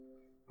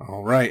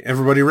All right,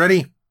 everybody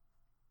ready?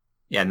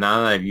 Yeah,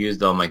 now that I've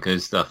used all my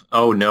good stuff.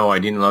 Oh no, I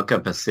didn't look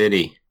up a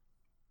city.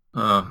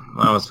 I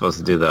was supposed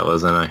to do that,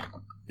 wasn't I?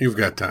 You've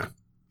got time.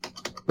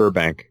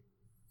 Burbank.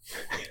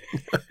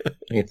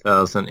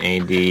 3000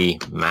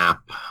 AD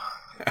map.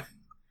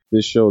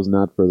 This show is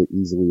not for the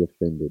easily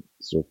offended,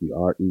 so if you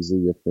are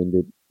easily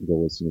offended, go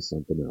listen to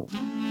something else.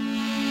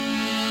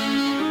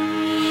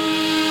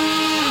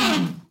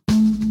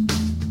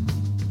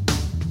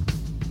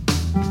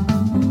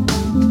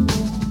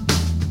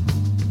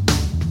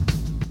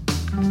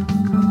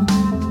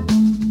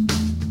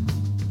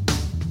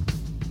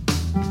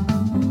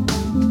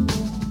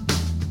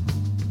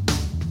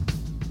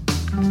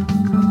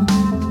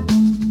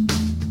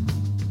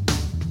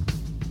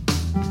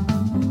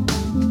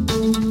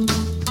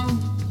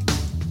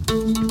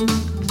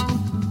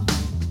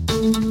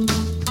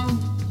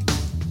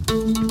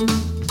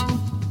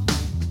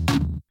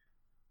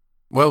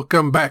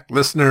 Welcome back,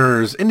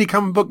 listeners. Indie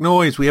Comic Book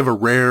Noise, we have a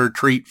rare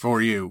treat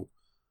for you.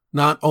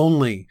 Not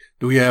only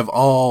do we have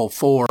all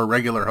 4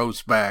 regular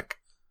hosts back,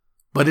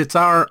 but it's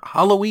our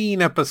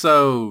Halloween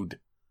episode.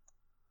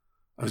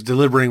 I was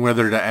deliberating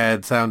whether to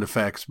add sound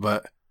effects,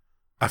 but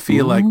I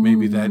feel like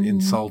maybe that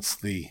insults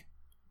the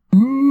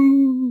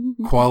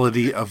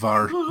quality of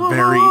our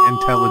very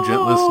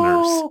intelligent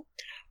listeners.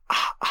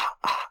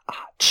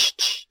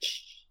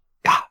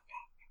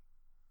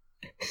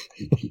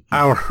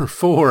 Our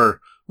 4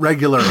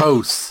 regular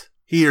hosts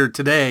here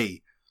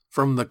today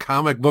from the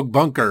comic book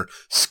bunker,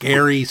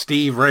 Scary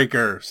Steve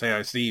Raker. Say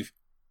hi, Steve.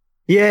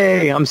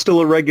 Yay, I'm still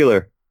a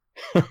regular.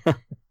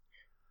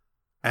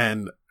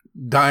 And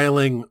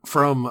dialing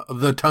from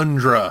the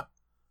tundra,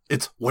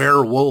 it's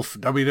Werewolf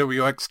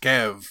WWX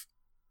Kev.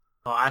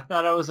 Oh, I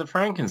thought I was a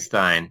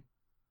Frankenstein.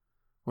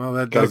 Well,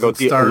 that Gotta doesn't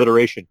go start.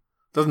 alliteration.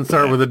 Doesn't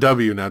start with a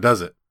W now,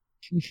 does it?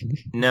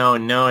 No,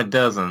 it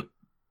doesn't.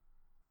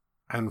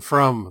 And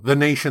from the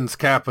nation's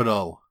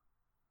capital,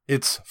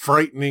 it's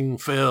Frightening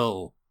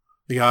Phil,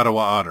 the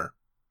Ottawa Otter.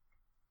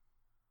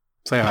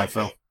 Say hi,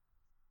 Phil.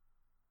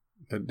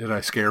 Did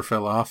I scare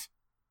Phil off?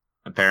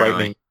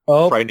 Apparently.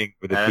 Frightening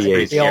with a That's PH.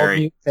 pretty The old scary.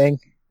 mute thing.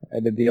 I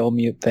did the old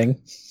mute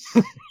thing.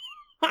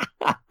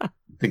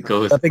 The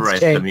ghost Nothing's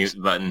pressed the changed. mute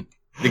button.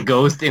 The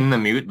ghost in the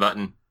mute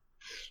button.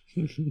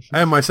 I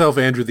am myself,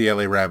 Andrew the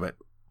LA Rabbit.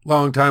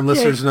 Long-time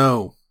listeners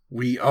know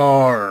we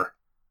are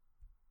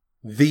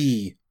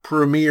the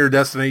premier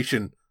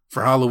destination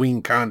for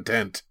Halloween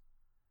content.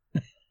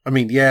 I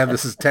mean, yeah,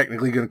 this is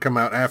technically going to come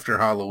out after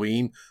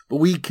Halloween, but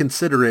we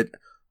consider it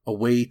a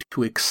way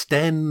to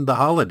extend the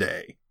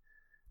holiday.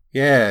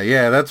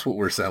 Yeah, that's what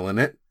we're selling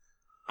it.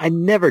 I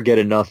never get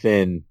enough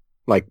in,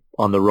 like,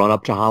 on the run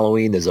up to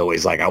Halloween. There's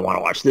always like, I want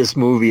to watch this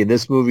movie and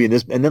this movie and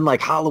this. And then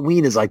like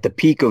Halloween is like the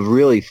peak of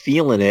really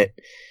feeling it.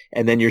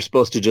 And then you're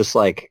supposed to just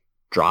like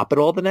drop it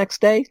all the next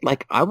day.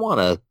 Like, I want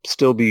to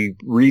still be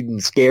reading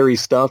scary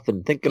stuff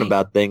and thinking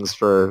about things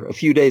for a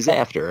few days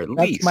after, at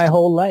That's least. my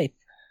whole life.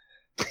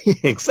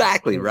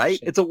 Exactly, right?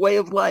 It's a way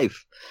of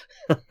life.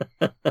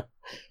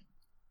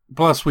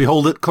 Plus, we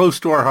hold it close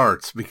to our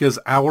hearts because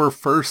our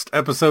first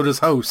episode as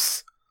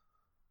hosts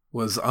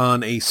was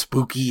on a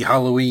spooky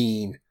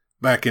Halloween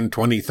back in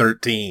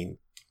 2013.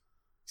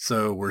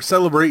 So we're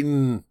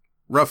celebrating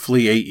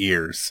roughly 8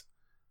 years.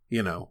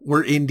 You know,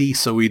 we're indie,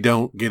 so we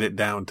don't get it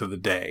down to the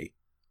day.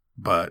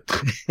 But,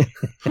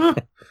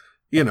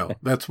 you know,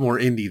 that's more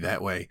indie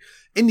that way.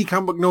 Indie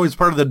Comic Book Noise is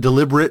part of the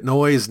Deliberate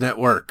Noise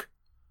Network.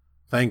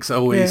 Thanks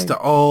always to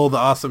all the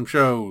awesome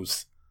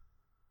shows.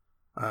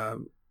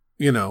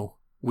 You know,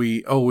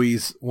 we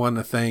always want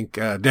to thank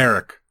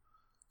Derek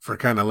for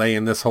kind of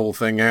laying this whole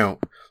thing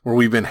out, where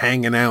we've been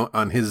hanging out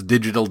on his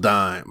digital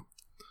dime.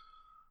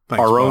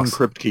 Thanks, Our own boss.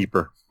 crypt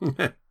keeper.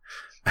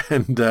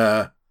 And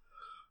I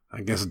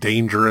guess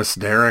Dangerous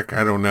Derek.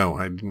 I don't know.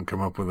 I didn't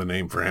come up with a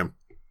name for him.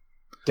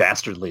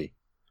 Dastardly.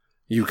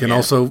 You can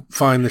also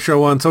find the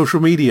show on social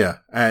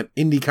media at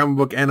Indie Comic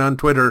Book and on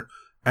Twitter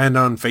and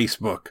on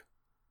Facebook.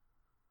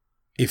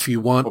 If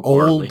you want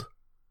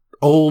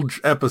old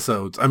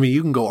episodes, I mean,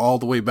 you can go all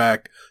the way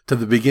back to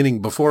the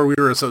beginning before we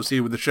were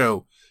associated with the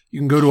show. You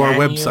can go to our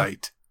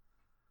website.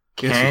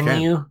 Can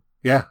you?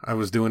 Yeah, I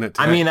was doing it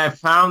today. I mean, I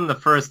found the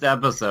first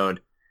episode,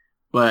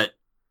 but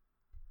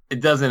it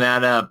doesn't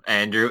add up,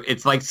 Andrew.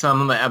 It's like some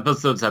of the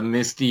episodes have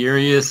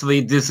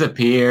mysteriously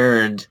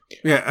disappeared.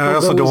 yeah, I Well,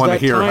 also there don't was want to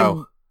that hear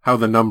time- how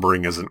the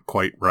numbering isn't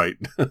quite right.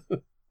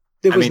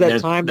 There I was mean, that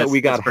there's- time that that's- we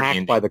got that's pretty hacked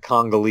indie. by the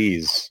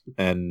Congolese,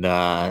 and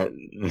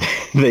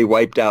they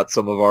wiped out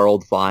some of our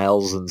old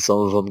files, and some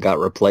of them got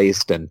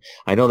replaced. And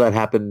I know that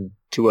happened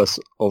to us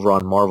over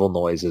on Marvel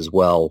Noise as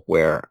well,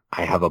 where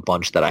I have a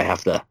bunch that I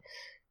have to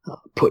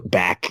put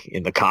back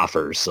in the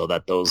coffers so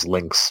that those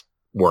links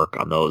work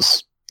on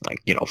those, like,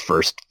 you know,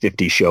 first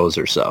 50 shows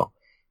or so.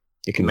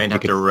 You might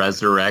have to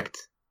resurrect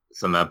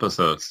some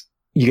episodes.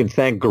 You can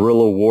thank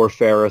guerrilla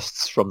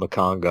warfarists from the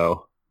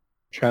Congo.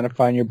 Trying to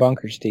find your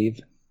bunker, Steve.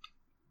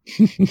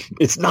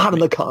 It's not in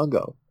the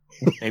Congo.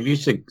 Maybe you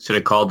should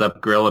have called up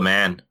Gorilla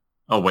Man.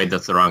 Oh, wait,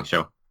 that's the wrong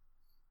show.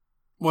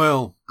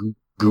 Well,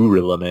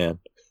 Gorilla Man.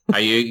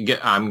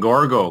 I'm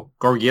Gorgo.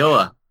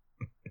 Gorgilla.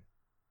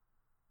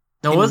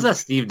 No, what was that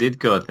Steve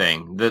Ditko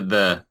thing?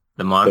 The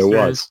monsters?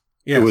 There was.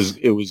 Yes.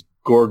 It was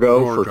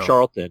Gorgo for Gorgo.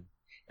 Charlton.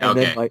 And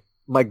Okay. then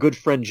my good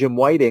friend Jim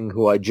Whiting,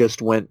 who I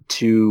just went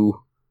to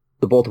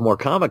the Baltimore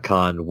Comic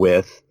Con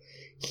with,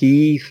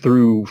 he,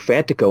 through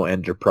Fantico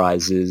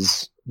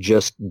Enterprises,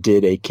 just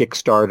did a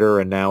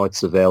Kickstarter, and now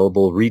it's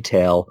available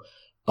retail,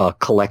 a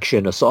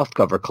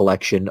softcover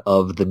collection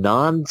of the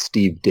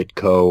non-Steve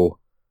Ditko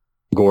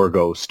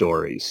Gorgo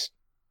stories.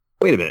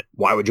 Wait a minute.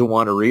 Why would you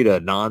want to read a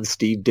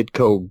non-Steve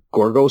Ditko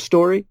Gorgo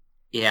story?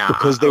 Yeah,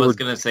 Because I they was were-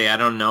 going to say, I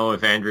don't know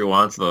if Andrew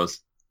wants those.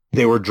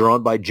 They were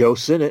drawn by Joe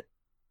Sinnott.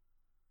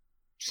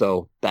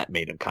 So that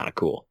made them kind of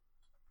cool.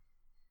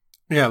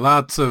 Yeah,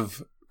 lots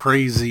of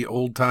crazy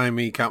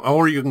old-timey...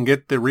 or you can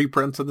get the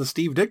reprints of the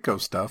Steve Ditko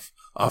stuff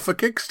off a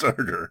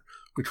Kickstarter,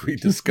 which we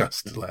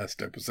discussed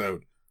last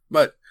episode.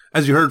 But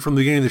as you heard from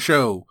the beginning of the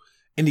show,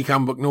 Indie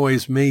Comic Book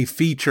Noise may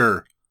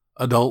feature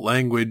adult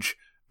language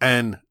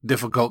and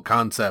difficult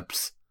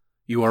concepts.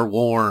 You are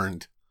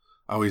warned.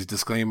 Always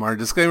disclaim our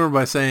disclaimer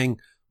by saying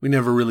we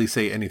never really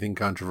say anything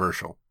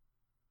controversial.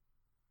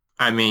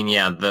 I mean,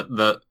 yeah,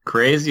 the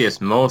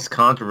craziest, most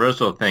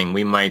controversial thing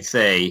we might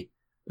say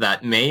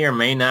that may or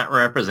may not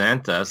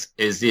represent us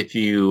is if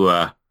you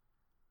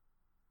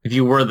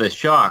were the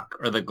shock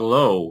or the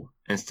glow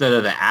instead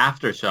of the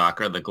aftershock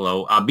or the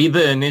glow. I'll be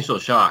the initial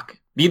shock.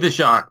 Be the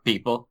shock,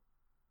 people.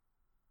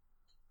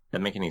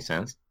 That make any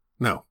sense?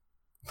 No.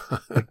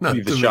 Not Be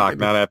the to make shock, any-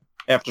 not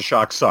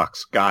aftershock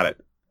sucks. Got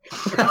it.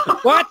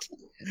 What?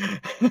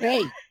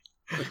 Hey,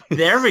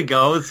 There we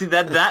go. See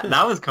that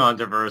was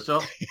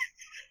controversial.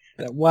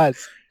 that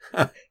was.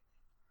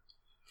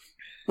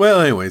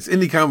 Well, anyways,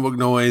 Indie Comic Book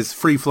Noise,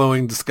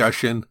 free-flowing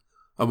discussion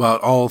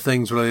about all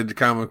things related to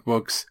comic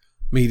books,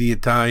 media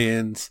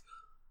tie-ins,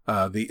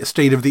 the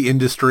state of the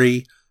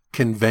industry,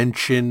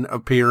 convention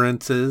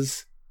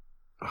appearances.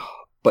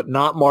 But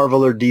not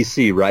Marvel or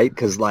DC, right?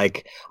 Because,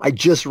 like, I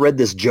just read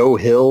this Joe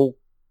Hill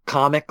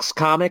comics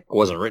comic. It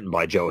wasn't written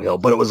by Joe Hill,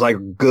 but it was, like,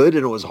 good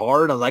and it was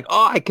hard. I was like,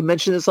 oh, I can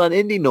mention this on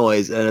Indie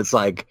Noise. And it's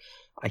like,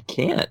 I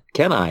can't.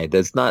 Can I?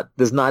 There's not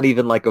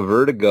even, like, a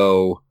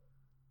Vertigo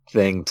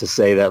thing to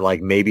say that,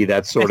 like, maybe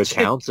that sort of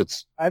counts.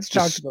 It's I've just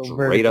talked about straight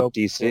Vertigo up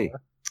DC.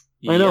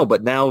 before. I know,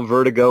 but now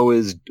Vertigo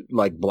is,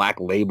 like, Black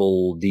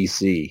Label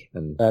DC.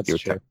 And That's you're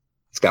true.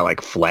 it's got,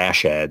 like,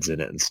 flash ads in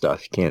it and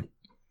stuff. You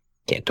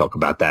can't talk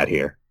about that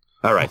here.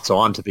 All right, so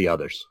on to the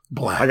others.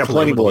 Black I got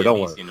plenty Label. more. Don't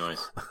worry. ABC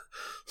noise.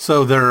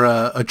 So they're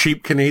a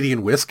cheap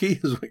Canadian whiskey,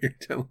 is what you're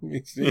telling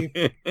me, Steve?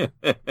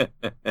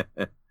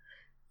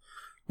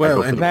 Well,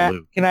 go for and the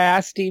blue. Can I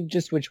ask Steve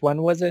just which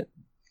one was it?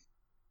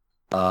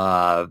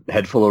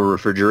 Head full of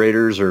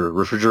refrigerators or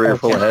refrigerator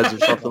full of heads or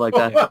something like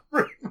that.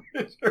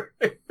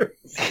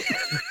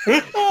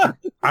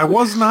 I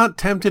was not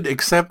tempted,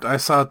 except I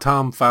saw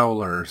Tom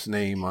Fowler's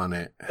name on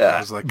it. I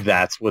was like,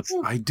 That's what's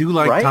I do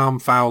like Right? Tom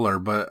Fowler,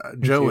 but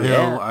Joe too, Hill,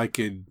 yeah. I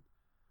could,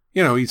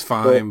 he's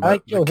fine, I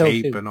like but Joe the Hill,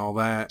 cape too. and all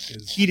that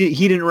is... he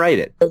didn't write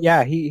it. But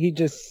yeah, he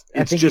just.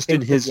 I It's think just he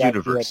in thinks his it's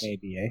accurate universe.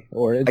 maybe, eh?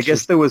 Or it's I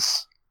guess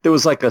just- there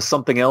was like a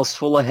something else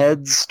full of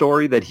heads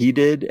story that he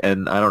did,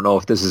 and I don't know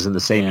if this is in the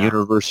same Yeah.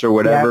 universe or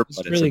whatever. Yeah, it's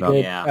but really it's enough.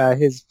 good. Yeah.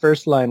 His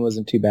first line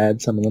wasn't too bad.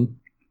 Some of them.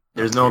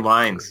 There's no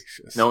lines,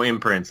 Gracious. no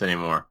imprints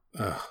anymore.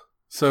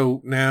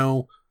 So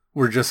now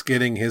we're just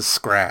getting his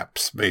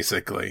scraps,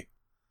 basically.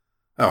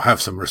 Oh,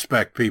 have some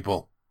respect,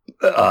 people.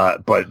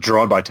 But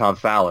drawn by Tom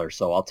Fowler,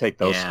 so I'll take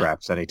those Yeah.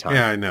 scraps anytime.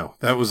 Yeah, I know.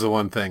 That was the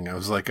one thing. I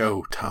was like,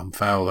 oh, Tom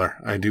Fowler.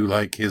 I do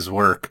like his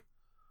work.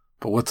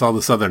 But what's all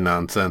this other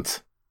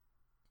nonsense?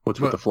 What's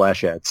with the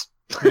flash ads?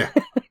 Yeah,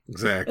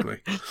 exactly.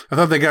 I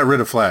thought they got rid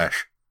of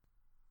Flash.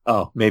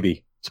 Oh,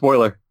 maybe.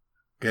 Spoiler.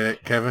 Get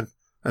it, Kevin?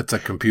 That's a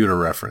computer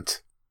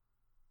reference.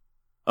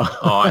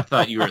 Oh, I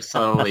thought you were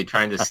subtly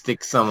trying to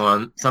stick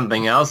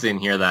something else in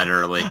here that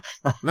early.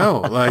 No,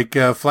 like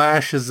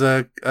Flash is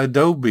a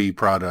Adobe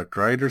product,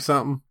 right, or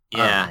something?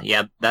 Yeah,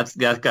 that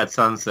got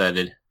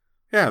sunsetted.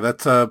 Yeah,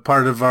 that's a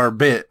part of our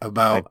bit My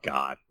about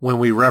God. when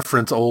we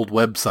reference old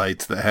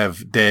websites that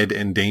have dead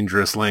and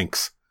dangerous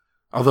links.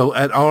 Although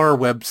at our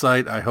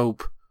website, I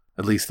hope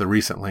at least the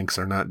recent links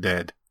are not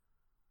dead.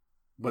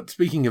 But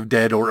speaking of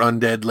dead or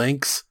undead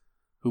links,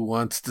 who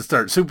wants to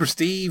start? Super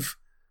Steve,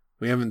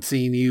 we haven't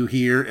seen you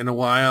here in a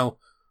while.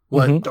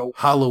 What Mhm.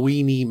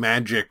 Halloweeny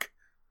magic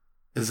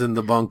is in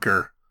the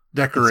bunker?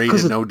 Decorated,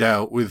 'cause no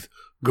doubt, with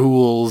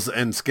ghouls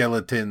and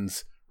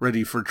skeletons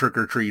ready for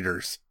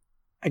trick-or-treaters.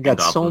 I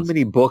got so Goblins.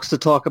 many books to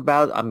talk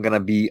about. I'm going to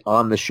be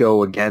on the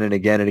show again and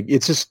again. And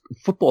it's just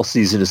football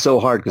season is so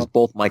hard because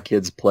both my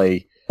kids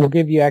play We'll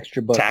give you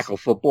extra books. tackle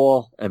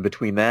football. And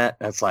between that,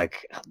 that's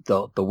like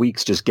the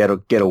weeks just get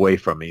away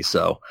from me.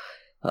 So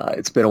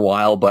it's been a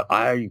while, but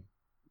I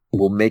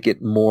will make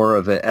it more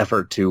of an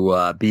effort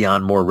to be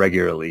on more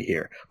regularly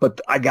here.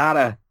 But I got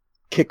to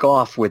kick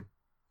off with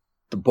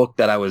the book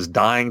that I was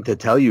dying to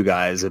tell you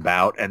guys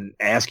about and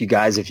ask you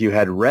guys if you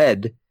had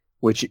read,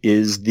 which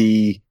is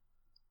the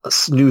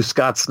new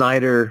Scott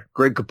Snyder,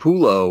 Greg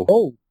Capullo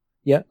Oh,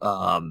 yeah.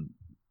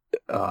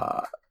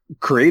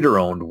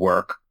 creator-owned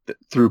work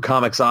through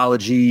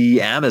Comixology,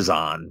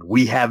 Amazon.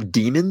 We Have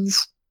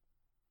Demons.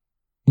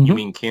 You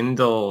mean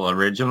Kindle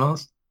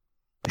originals?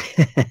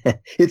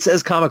 It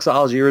says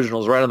Comixology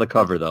Originals right on the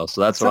cover, though, so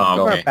that's what Some I'm of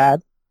them going. are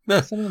bad.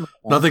 Eh, Some of them are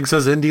bad. Nothing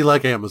says indie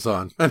like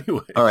Amazon.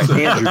 Anyway. All right,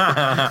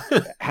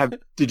 Andrew,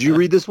 did you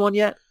read this one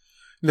yet?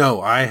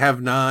 No, I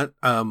have not.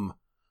 I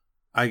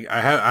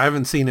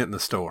haven't seen it in the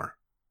store.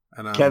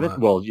 And I'm, Kevin?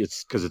 Well,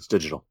 it's because it's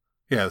digital.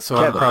 yeah, so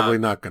Kevin. I'm probably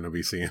not going to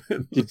be seeing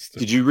it.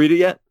 Did you read it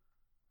yet?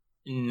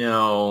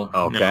 No.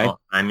 Okay. No.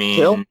 I mean,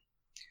 Phil? no.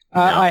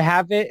 I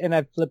have it and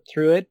I've flipped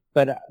through it,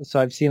 but so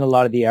I've seen a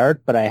lot of the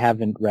art, but I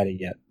haven't read it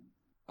yet.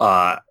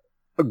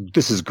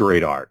 This is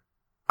great art.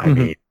 I Mhm.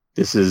 mean,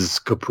 this is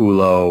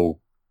Capullo,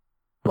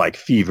 like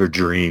fever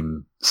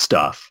dream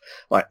stuff.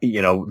 Like,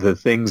 you know, the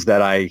things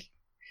that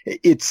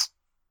it's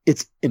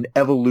an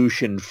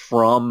evolution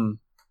from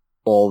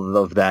all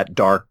of that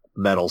dark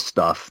metal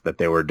stuff that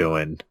they were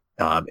doing.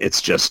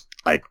 It's just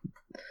like,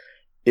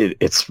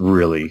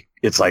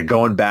 it's like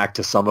going back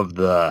to some of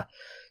the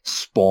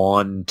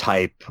Spawn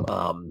type,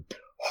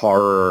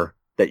 horror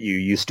that you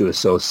used to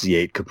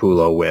associate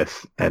Capullo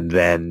with, and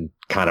then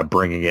kind of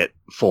bringing it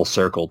full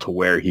circle to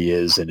where he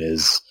is in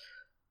his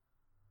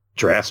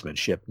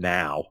draftsmanship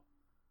now.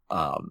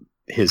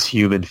 His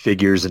human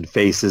figures and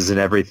faces and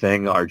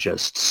everything are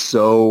just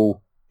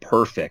so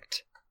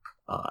perfect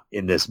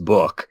in this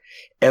book.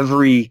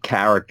 Every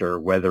character,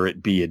 whether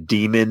it be a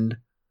demon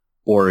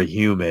or a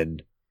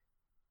human,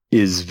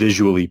 is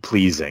visually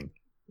pleasing.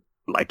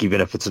 Like,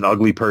 even if it's an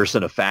ugly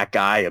person, a fat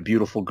guy, a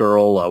beautiful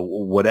girl,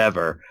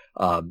 whatever,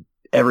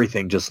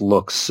 everything just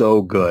looks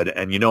so good.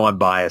 And you know I'm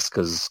biased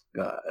because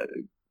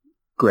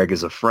Greg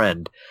is a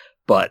friend,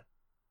 but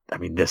I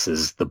mean, this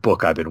is the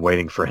book I've been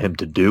waiting for him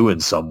to do in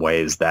some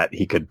ways, that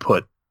he could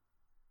put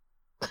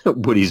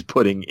what he's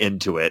putting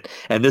into it.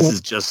 And this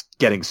is just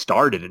getting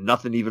started and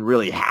nothing even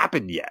really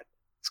happened yet.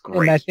 It's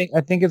great. And I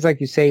think it's like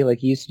you say, like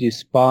he used to do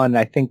Spawn.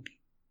 I think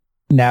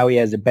now he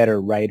has a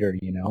better writer,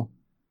 you know.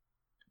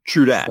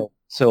 True that.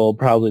 So it'll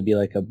probably be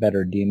like a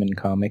better demon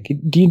comic.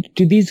 Do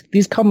these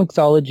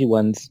Comixology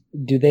ones,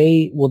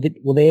 will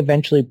they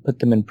eventually put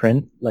them in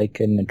print, like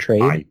in a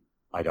trade?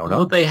 I don't Well,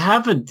 know. they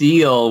have a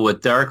deal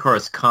with Dark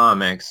Horse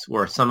Comics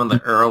where some of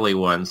the early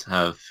ones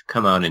have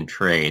come out in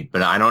trade,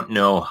 but I don't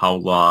know how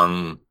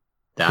long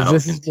 'Cause that'll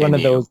this is one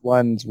of continue. those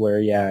ones where,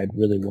 yeah, I'd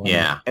really want.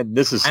 Yeah. And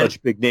this is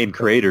such big name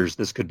creators.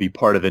 This could be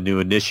part of a new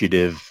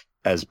initiative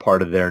as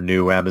part of their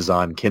new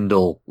Amazon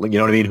Kindle. You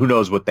know what I mean? Who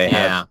knows what they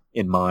Yeah. have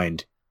in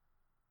mind.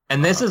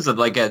 And this is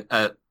like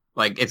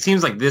it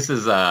seems like this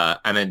is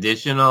an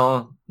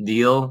additional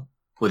deal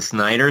with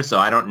Snyder, so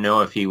I don't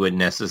know if he would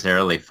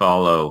necessarily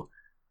follow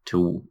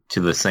to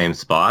the same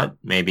spot.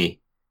 Maybe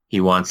he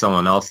wants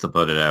someone else to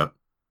put it out.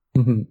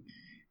 Mhm.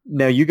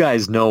 Now, you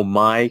guys know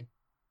my,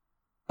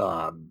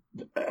 I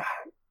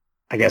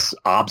guess,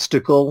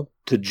 obstacle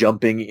to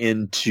jumping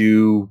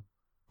into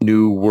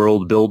new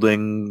world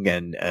building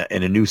and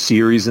a new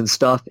series and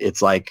stuff.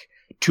 It's like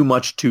too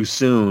much too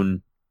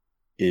soon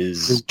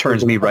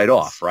turns me right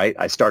off, right?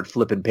 I start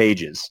flipping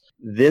pages.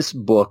 This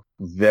book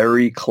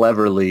very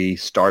cleverly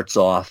starts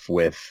off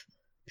with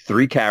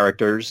 3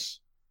 characters,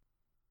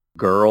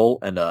 girl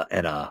and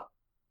a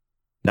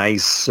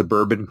nice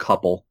suburban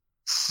couple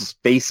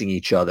facing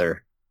each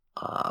other,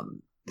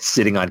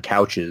 sitting on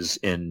couches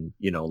in,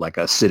 like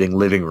a sitting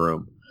living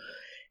room,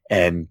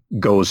 and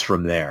goes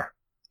from there.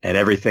 And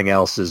everything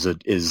else is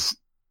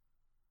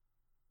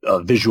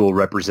a visual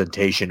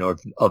representation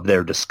of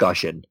their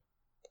discussion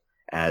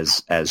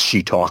as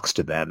she talks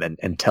to them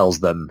and tells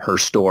them her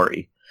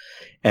story.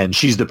 And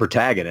she's the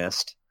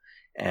protagonist,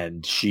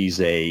 and she's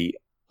a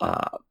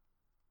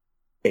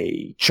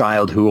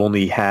child who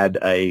only had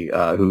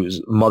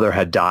whose mother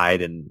had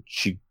died, and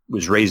she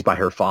was raised by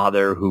her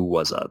father, who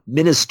was a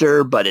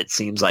minister, but it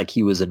seems like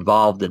he was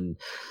involved in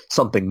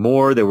something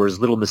more. There was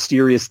little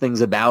mysterious things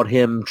about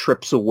him,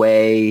 trips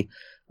away,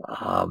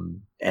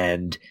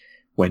 and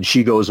when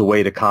she goes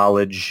away to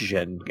college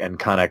and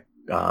kind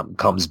of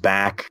comes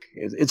back,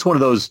 it's one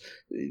of those,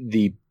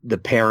 the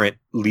parent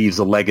leaves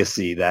a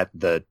legacy that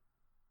the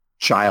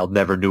child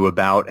never knew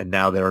about, and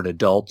now they're an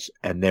adult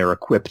and they're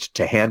equipped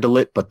to handle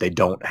it, but they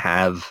don't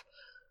have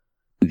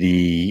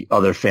the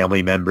other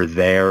family member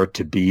there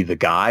to be the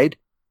guide.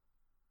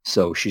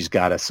 So she's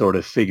got to sort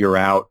of figure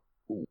out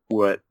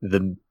what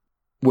the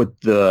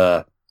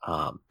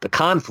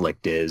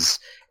conflict is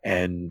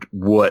and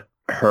what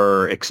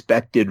her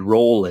expected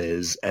role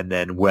is, and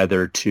then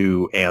whether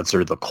to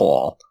answer the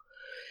call.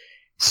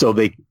 So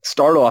they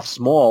start off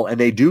small, and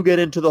they do get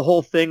into the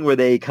whole thing where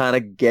they kind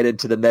of get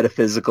into the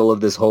metaphysical of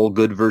this whole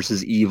good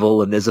versus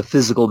evil, and there's a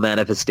physical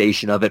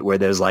manifestation of it where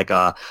there's like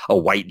a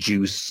white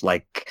juice,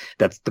 like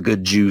that's the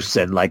good juice,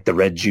 and like the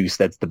red juice,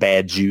 that's the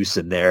bad juice,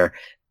 and they're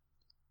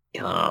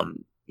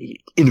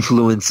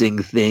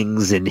influencing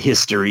things in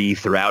history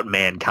throughout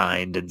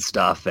mankind and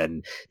stuff.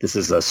 And this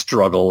is a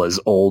struggle as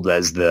old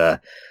as the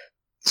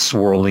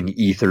swirling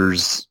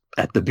ethers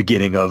at the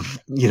beginning of,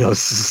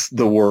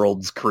 the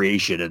world's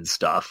creation and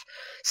stuff.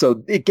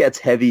 So it gets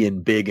heavy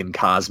and big and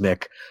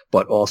cosmic,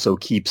 but also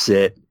keeps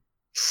it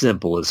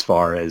simple as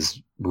far as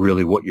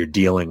really what you're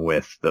dealing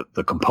with,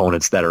 the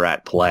components that are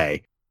at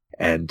play.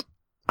 And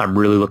I'm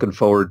really looking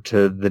forward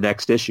to the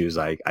next issues.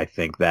 I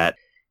think that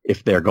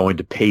if they're going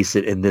to pace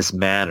it in this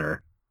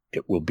manner,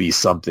 it will be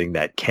something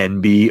that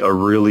can be a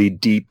really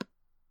deep,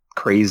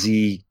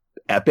 crazy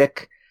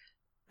epic,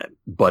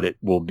 but it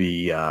will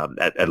be,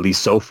 at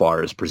least so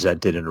far, is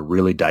presented in a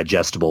really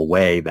digestible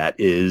way that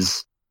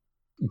is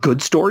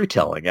good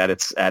storytelling at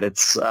its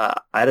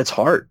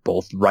heart,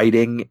 both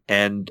writing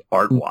and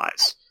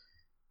art-wise.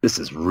 This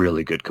is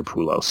really good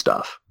Capullo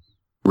stuff.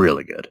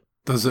 Really good.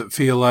 Does it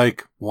feel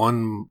like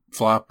one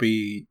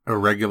floppy, a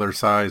regular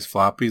size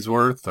floppy's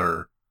worth,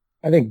 or?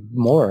 I think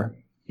more.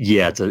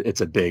 Yeah,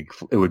 it's a big,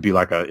 it would be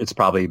like it's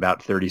probably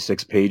about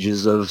 36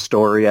 pages of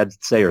story, I'd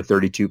say, or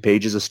 32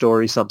 pages of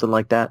story, something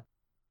like that.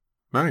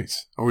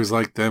 Nice. Always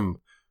like them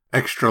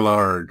extra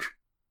large.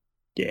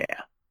 Yeah.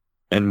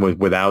 And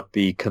without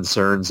the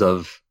concerns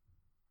of,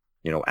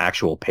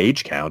 actual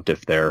page count,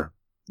 if they're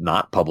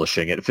not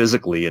publishing it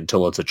physically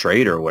until it's a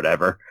trade or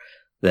whatever,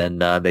 then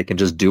they can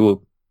just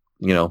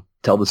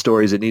tell the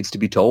stories it needs to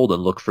be told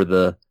and look for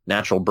the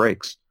natural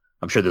breaks.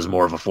 I'm sure there's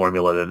more of a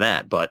formula than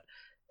that, but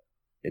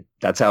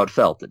that's how it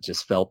felt. It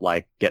just felt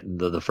like getting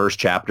to the first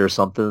chapter or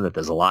something, that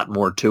there's a lot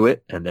more to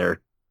it, and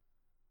they're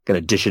going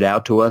to dish it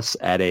out to us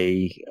at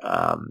a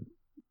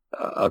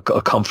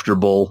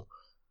comfortable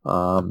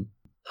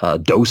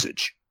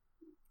dosage.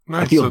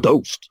 Nice. I feel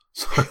dosed.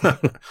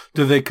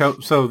 Do they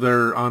so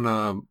they're on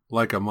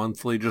a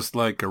monthly, just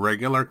like a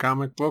regular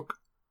comic book?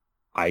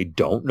 I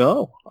don't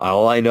know.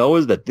 All I know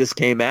is that this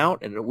came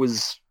out and it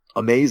was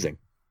amazing.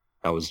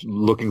 I was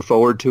looking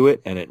forward to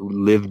it, and it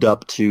lived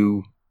up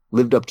to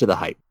the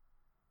hype.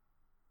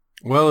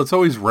 Well, it's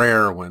always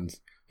rare when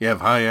you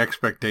have high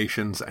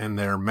expectations and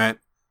they're met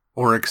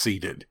or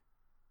exceeded.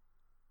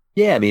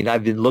 Yeah, I mean,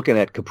 I've been looking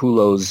at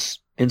Capullo's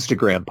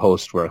Instagram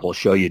post where he'll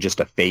show you just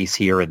a face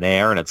here and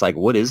there, and it's like,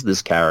 what is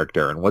this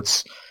character and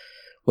what's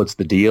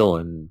the deal?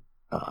 And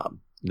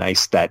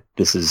nice that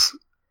this is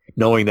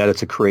knowing that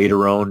it's a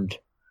creator-owned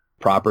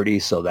property,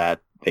 so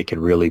that they can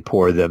really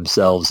pour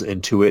themselves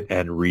into it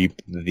and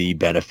reap the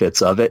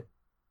benefits of it.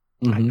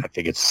 Mm-hmm. I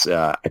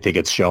think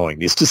it's showing.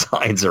 These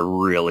designs are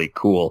really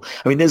cool.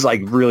 I mean, there's like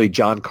really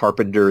John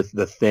Carpenter,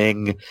 The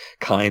Thing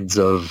kinds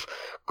of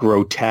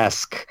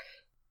grotesque,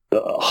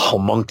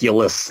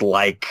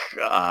 homunculus-like,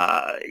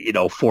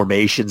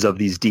 formations of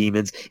these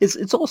demons.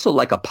 It's also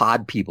like a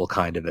pod people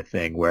kind of a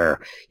thing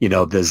where,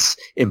 there's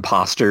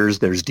imposters,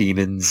 there's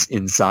demons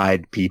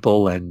inside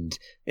people, and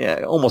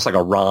almost like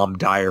a Rom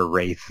Dire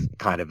Wraith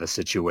kind of a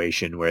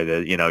situation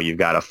where you've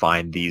got to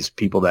find these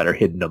people that are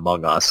hidden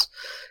among us.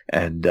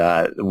 And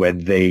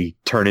when they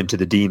turn into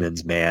the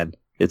demons, man,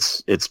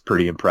 it's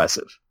pretty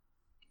impressive.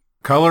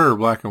 Color or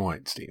black and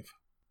white, Steve?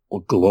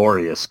 Well,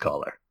 glorious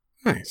color.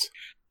 Nice.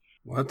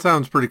 Well, that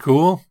sounds pretty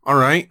cool. All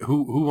right,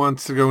 who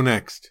wants to go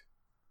next?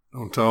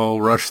 Don't all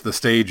rush the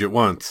stage at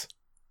once.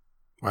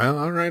 Well,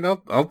 all right,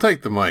 I'll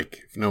take the mic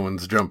if no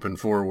one's jumping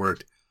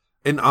forward.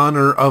 In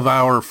honor of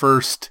our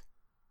first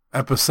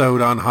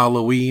episode on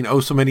Halloween,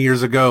 so many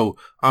years ago,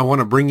 I want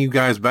to bring you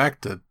guys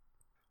back to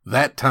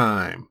that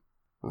time.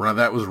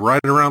 That was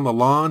right around the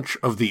launch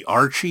of the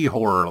Archie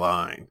horror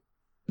line.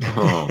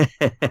 Oh.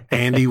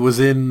 Andy was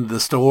in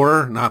the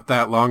store not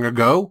that long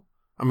ago.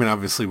 I mean,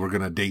 obviously we're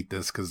going to date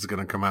this because it's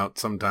going to come out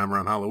sometime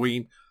around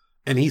Halloween.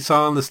 And he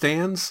saw on the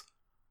stands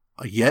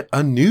yet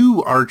a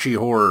new Archie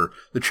horror,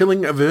 The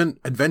Chilling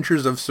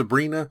Adventures of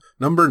Sabrina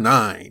number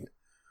 9.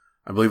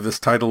 I believe this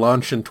title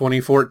launched in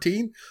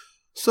 2014.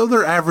 So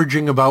they're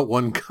averaging about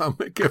one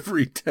comic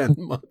every 10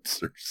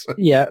 months or so.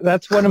 Yeah,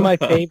 that's one of my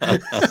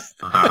favorites.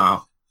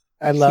 Wow.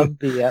 I love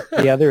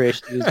the other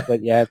issues,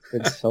 but yeah, it's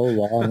been so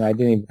long. I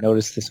didn't even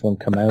notice this one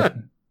come out.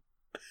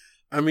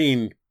 I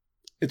mean,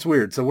 it's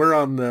weird. So we're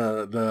on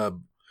the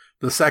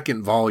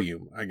second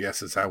volume, I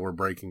guess is how we're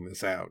breaking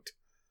this out.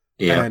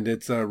 Yeah. And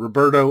it's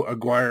Roberto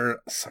Aguirre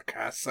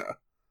Sacasa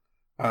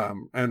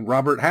and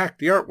Robert Hack,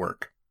 the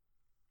artwork.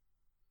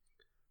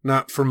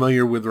 Not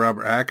familiar with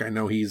Robert Hack. I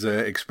know he's an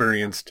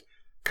experienced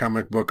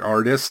comic book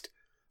artist.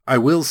 I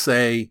will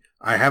say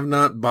I have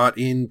not bought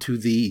into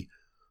the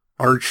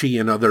Archie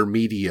and other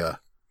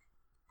media,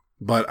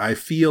 but I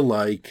feel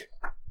like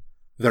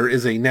there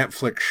is a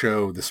Netflix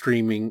show,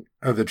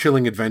 The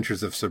Chilling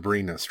Adventures of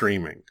Sabrina,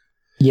 streaming.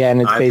 Yeah,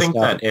 and it's I based think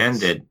on that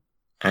ended,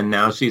 and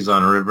now she's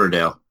on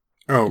Riverdale.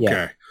 Okay.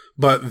 Yeah.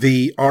 But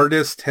the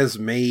artist has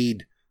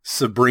made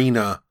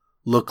Sabrina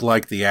look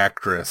like the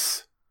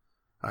actress.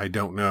 I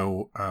don't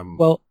know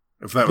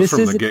if that was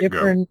from the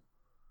get-go.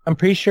 I'm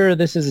pretty sure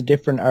this is a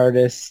different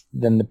artist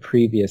than the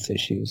previous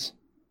issues.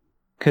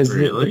 Because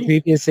the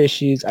previous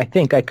issues, I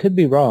think, I could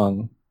be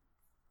wrong,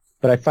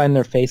 but I find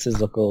their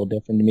faces look a little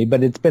different to me.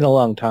 But it's been a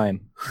long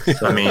time.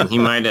 So. I mean, he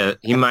might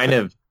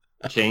have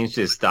changed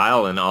his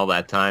style in all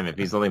that time if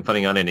he's only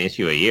putting on an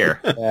issue a year.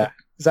 Yeah,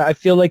 because I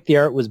feel like the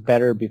art was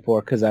better before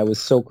because I was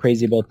so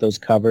crazy about those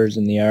covers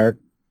and the art.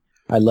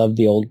 I love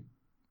the old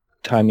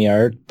timey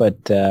art,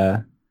 but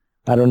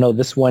I don't know.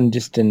 This one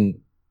just didn't.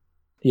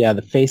 Yeah,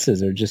 the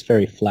faces are just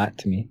very flat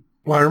to me.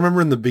 Well, I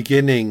remember in the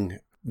beginning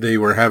they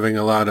were having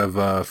a lot of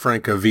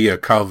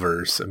Francavilla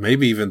covers, and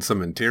maybe even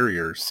some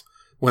interiors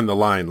when the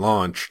line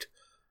launched.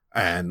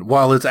 And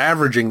while it's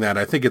averaging that,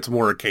 I think it's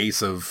more a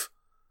case of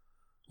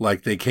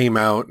like they came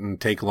out and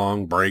take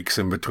long breaks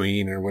in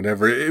between or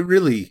whatever.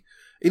 It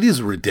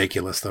is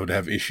ridiculous though to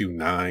have issue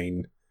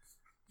 9,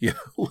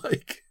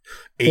 like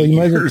 8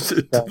 years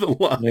into the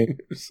line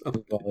or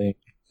something.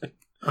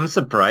 I'm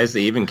surprised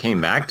they even came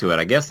back to it.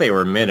 I guess they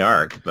were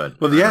mid-arc, but...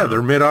 Well, yeah,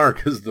 they're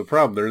mid-arc is the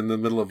problem. They're in the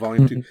middle of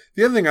volume 2.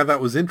 The other thing I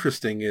thought was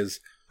interesting is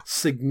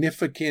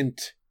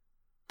significant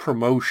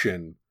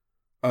promotion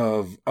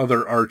of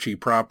other Archie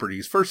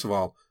properties. First of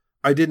all,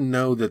 I didn't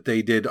know that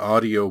they did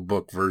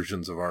audiobook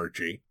versions of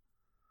Archie,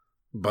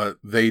 but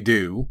they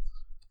do.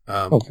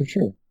 For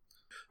sure.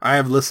 I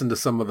have listened to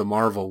some of the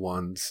Marvel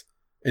ones,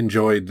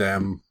 enjoyed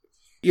them.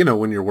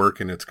 When you're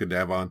working, it's good to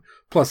have on.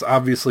 Plus,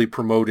 obviously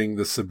promoting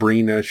the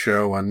Sabrina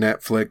show on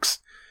Netflix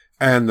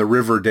and the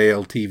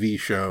Riverdale TV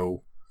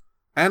show,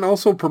 and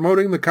also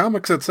promoting the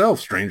comics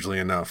itself, strangely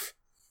enough.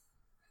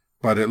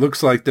 But it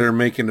looks like they're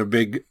making a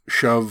big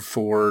shove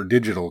for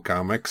digital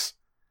comics.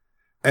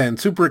 And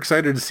super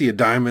excited to see a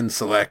Diamond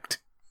Select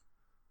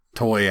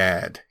toy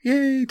ad.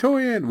 Yay,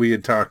 toy ad! We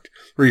had talked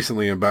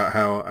recently about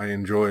how I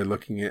enjoy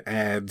looking at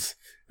ads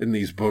in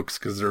these books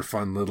because they're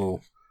fun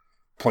little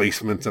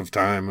placements of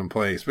time and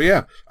place. But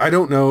yeah, I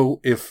don't know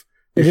if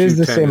it is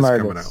the same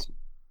artist.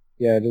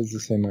 Yeah, it is the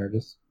same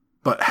artist.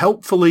 But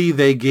helpfully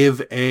they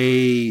give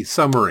a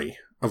summary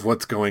of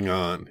what's going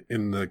on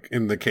in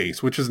the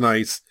case, which is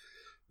nice.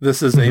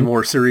 This is a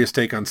more serious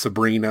take on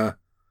Sabrina.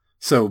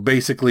 So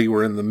basically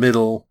we're in the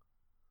middle.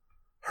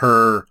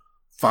 Her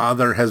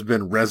father has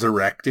been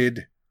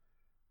resurrected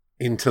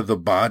into the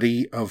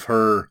body of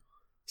her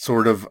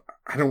sort of,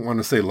 I don't want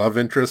to say love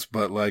interest,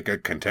 but like a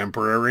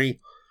contemporary.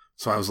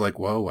 So I was like,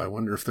 whoa, I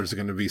wonder if there's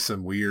going to be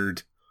some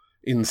weird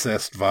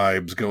incest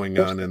vibes going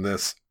on in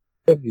this.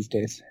 These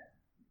days.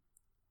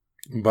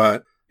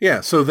 But yeah,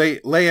 so they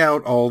lay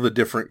out all the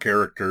different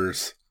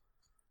characters,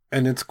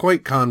 and it's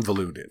quite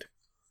convoluted.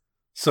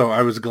 So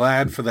I was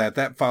glad for that.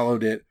 That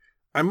followed it.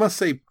 I must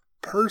say,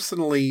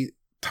 personally,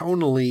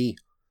 tonally,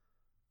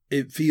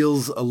 it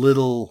feels a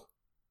little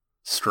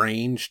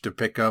strange to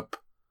pick up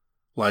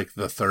like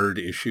the 3rd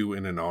issue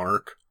in an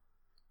arc,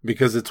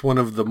 because it's one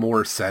of the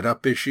more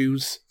setup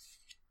issues.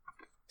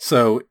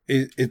 So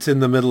it's in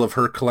the middle of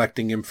her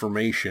collecting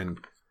information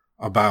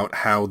about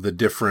how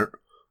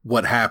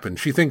what happened.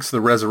 She thinks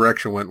the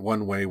resurrection went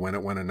one way when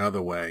it went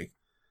another way.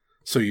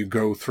 So you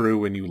go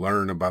through and you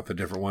learn about the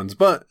different ones.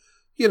 But,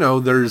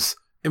 there's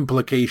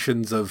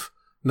implications of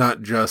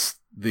not just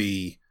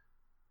the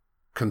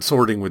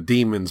consorting with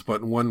demons,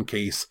 but in one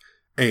case,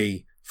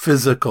 a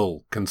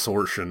physical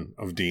consortium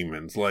of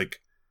demons. Like,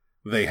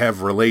 they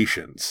have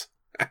relations.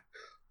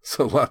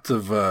 So lots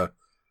of...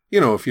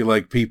 if you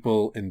like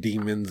people and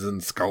demons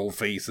and skull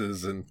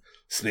faces and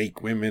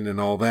snake women and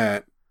all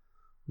that.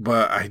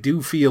 But I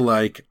do feel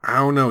like, I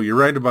don't know, you're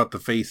right about the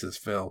faces,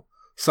 Phil.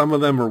 Some of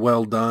them are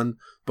well done,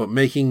 but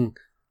making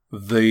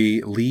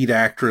the lead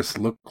actress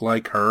look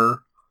like her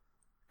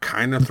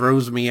kind of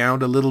throws me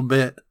out a little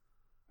bit.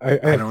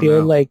 I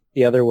feel like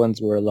the other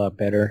ones were a lot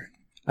better.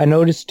 I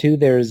noticed too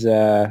there's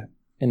an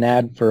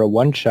ad for a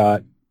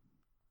one-shot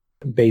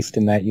based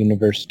in that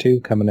universe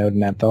too, coming out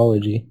in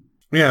Anthology.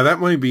 Yeah, that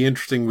might be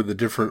interesting with the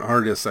different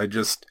artists.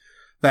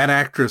 That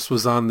actress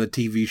was on the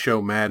TV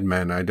show Mad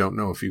Men. I don't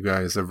know if you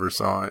guys ever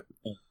saw it.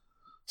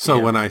 So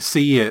when I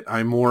see it,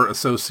 I more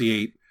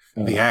associate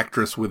the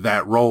actress with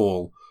that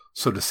role.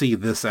 So to see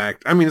this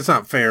it's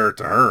not fair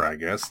to her, I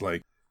guess.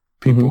 Like,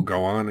 people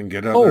go on and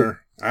get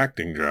other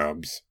acting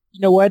jobs.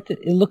 You know what?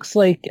 It looks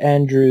like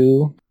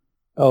Andrew...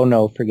 Oh,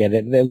 no, forget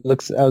it.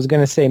 I was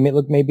going to say,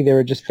 maybe they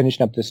were just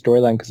finishing up the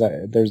storyline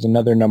because there's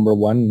another number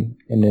 1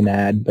 in an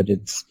ad, but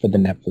it's for the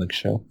Netflix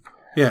show.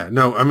 Yeah,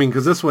 no,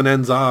 because this one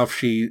ends off,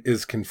 she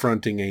is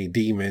confronting a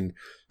demon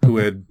who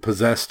had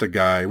possessed a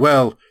guy.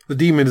 Well, the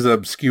demon is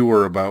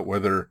obscure about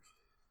whether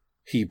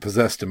he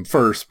possessed him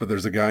first, but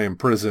there's a guy in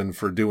prison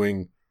for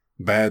doing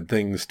bad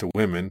things to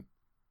women.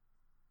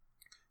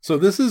 So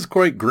this is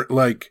quite,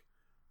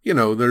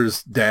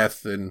 there's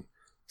death and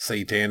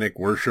satanic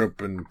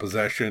worship and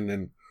possession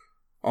and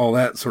all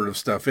that sort of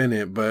stuff in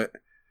it. But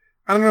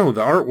I don't know,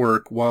 the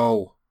artwork,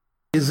 while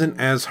isn't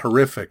as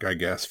horrific, I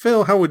guess.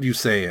 Phil, how would you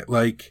say it?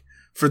 Like,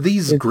 for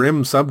these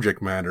grim subject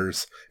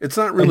matters, it's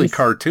not really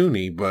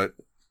cartoony, but...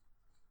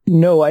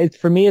 No,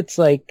 for me, it's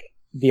like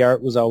the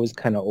art was always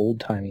kind of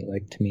old-timey,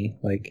 like, to me.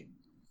 Like,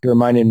 it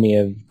reminded me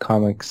of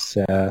comics,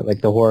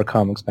 like the horror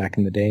comics back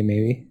in the day,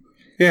 maybe.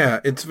 Yeah,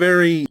 it's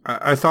very...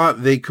 I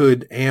thought they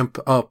could amp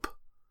up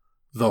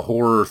the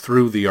horror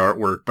through the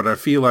artwork, but I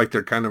feel like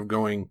they're kind of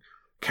going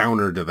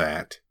counter to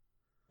that.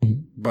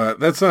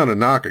 But that's not a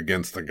knock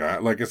against the guy.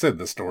 Like I said,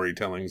 the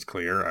storytelling's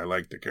clear. I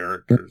like the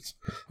characters.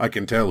 I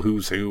can tell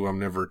who's who. I'm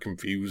never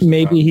confused.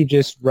 Maybe he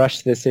just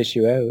rushed this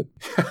issue out.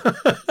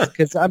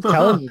 Because I'm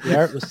telling you, the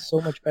art was so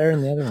much better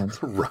than the other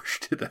ones.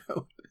 Rushed it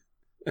out.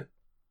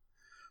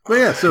 But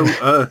yeah,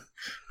 so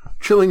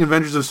Chilling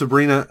Adventures of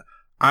Sabrina,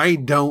 I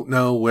don't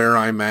know where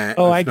I'm at.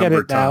 Oh, I get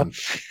it now.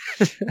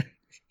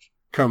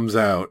 Comes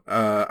out.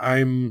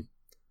 I'm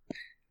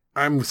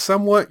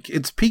somewhat,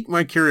 it's piqued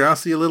my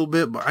curiosity a little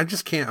bit, but I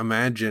just can't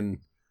imagine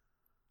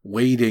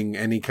waiting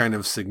any kind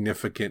of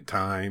significant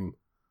time.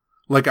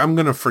 Like, I'm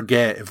going to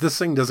forget. If this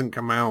thing doesn't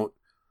come out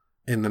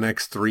in the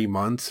next 3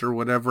 months or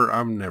whatever,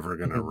 I'm never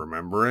going to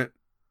remember it.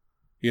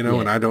 You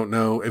know, and I don't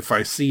know if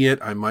I see it,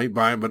 I might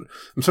buy it, but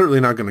I'm certainly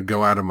not going to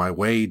go out of my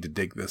way to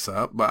dig this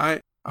up. But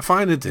I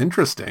find it's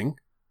interesting.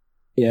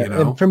 Yeah, you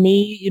know? And for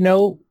me,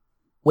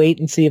 wait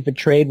and see if a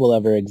trade will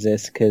ever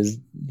exist, because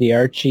the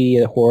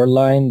Archie horror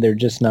line, they're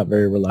just not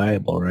very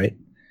reliable, right?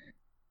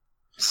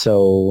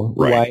 So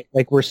why,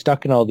 like, we're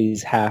stuck in all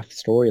these half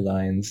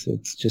storylines.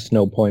 It's just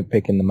no point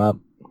picking them up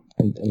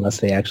unless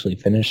they actually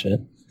finish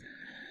it.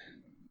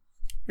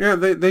 Yeah,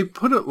 they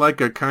put it like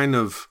a kind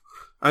of,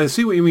 I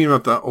see what you mean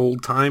about the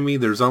old-timey.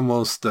 There's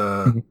almost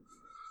some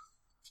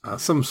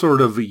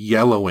sort of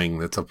yellowing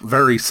that's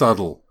very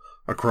subtle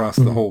across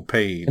the whole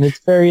page. And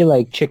it's very,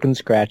 like, chicken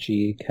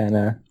scratchy kind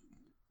of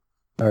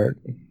art.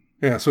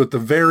 Yeah, so at the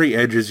very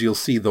edges, you'll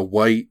see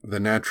the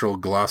natural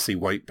glossy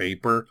white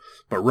paper.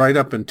 But right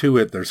up into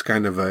it, there's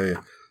kind of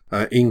a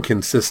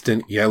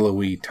inconsistent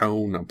yellowy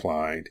tone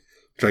applied,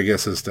 which I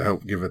guess is to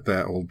help give it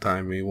that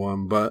old-timey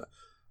one. But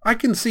I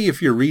can see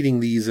if you're reading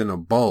these in a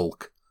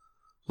bulk,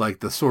 like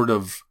the sort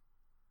of,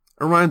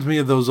 it reminds me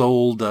of those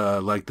old,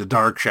 like the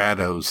Dark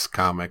Shadows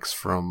comics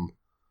from,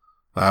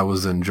 I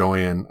was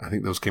enjoying. I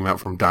think those came out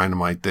from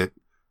Dynamite that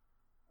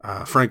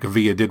Frank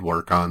Avilla did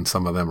work on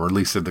some of them, or at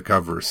least did the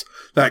covers.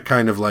 That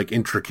kind of like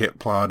intricate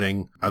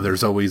plotting.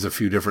 There's always a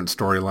few different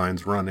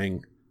storylines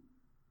running.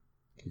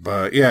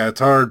 But yeah, it's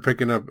hard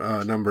picking up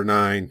number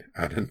 9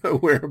 out of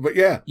nowhere. But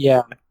yeah.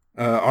 Yeah.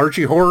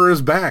 Archie Horror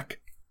is back,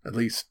 at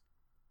least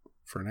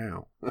for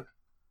now.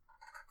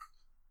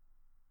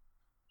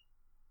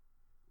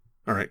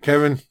 All right,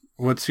 Kevin,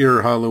 what's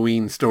your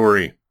Halloween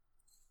story?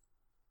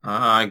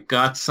 I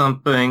got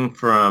something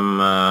from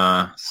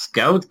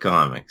Scout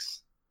Comics.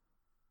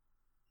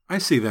 I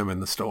see them in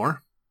the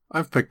store.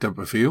 I've picked up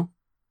a few.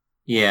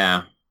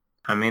 Yeah.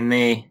 I mean,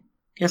 I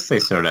guess they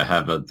sort of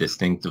have a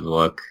distinctive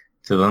look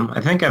to them. I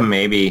think I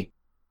maybe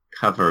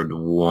covered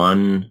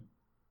one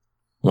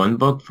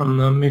book from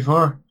them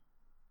before.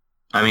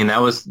 I mean,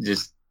 that was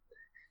just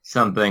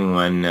something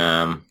when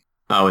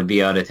I would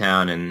be out of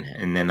town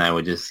and then I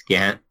would just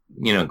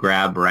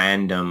grab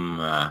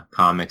random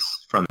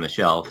comics from the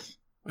shelf.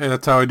 Hey,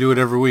 that's how I do it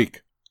every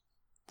week.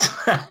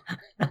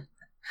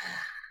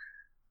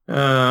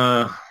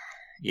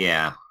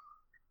 Yeah.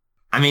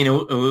 I mean, it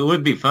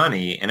would be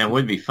funny and it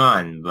would be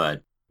fun,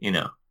 but,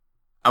 I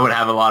would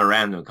have a lot of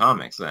random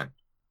comics then.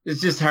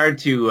 It's just hard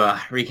to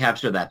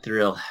recapture that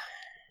thrill.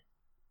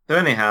 So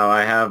anyhow,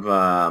 I have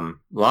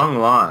Long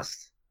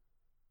Lost.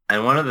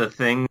 And one of the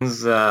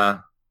things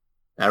that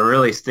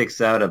really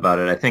sticks out about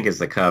it, I think, is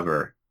the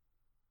cover.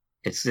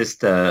 It's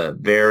just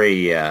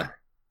very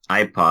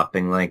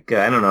eye-popping. Like,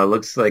 I don't know, it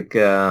looks like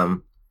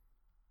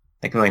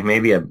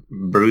maybe a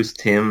Bruce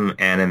Timm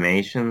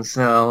animation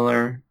cell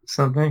or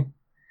something.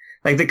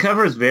 Like, the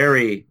cover is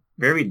very,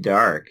 very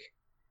dark.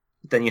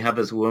 But then you have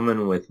this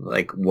woman with,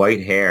 like,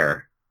 white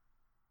hair.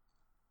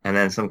 And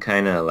then some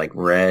kind of, like,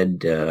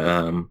 red,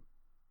 I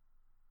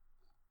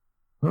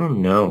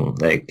don't know,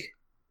 like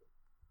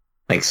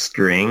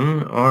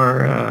string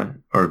or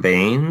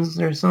veins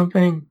or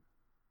something.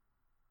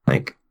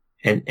 Like,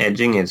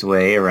 edging its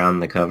way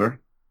around the cover.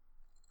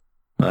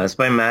 It's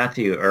by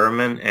Matthew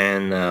Ehrman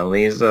and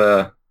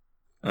Lisa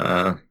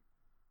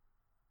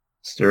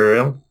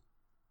Sturrill.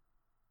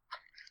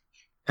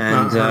 And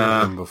Not heard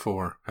of them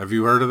before. Have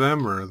you heard of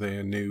them, or are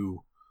they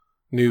new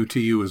to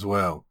you as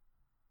well?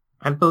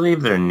 I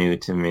believe they're new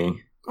to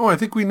me. Oh, I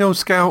think we know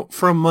Scout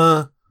from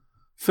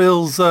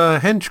Phil's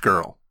Hench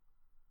Girl.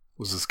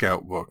 Was a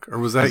Scout book, or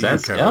was that you, Kevin?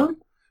 Scout?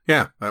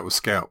 Yeah, that was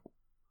Scout.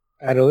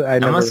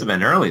 That must have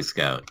been early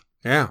Scout.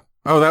 Yeah.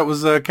 Oh, that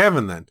was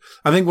Kevin then.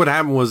 I think what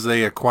happened was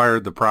they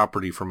acquired the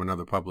property from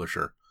another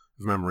publisher,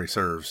 if memory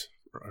serves,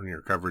 on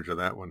your coverage of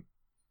that one.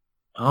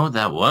 Oh,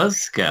 that was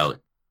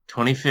Scout.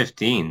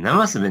 2015. That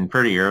must have been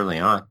pretty early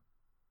on.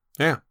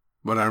 Yeah,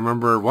 but I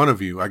remember one of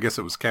you, I guess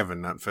it was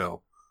Kevin, not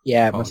Phil.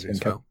 Yeah, it must have been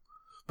Kevin.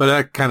 But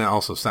that kind of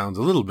also sounds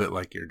a little bit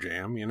like your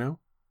jam, you know?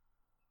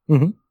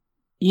 Mm-hmm.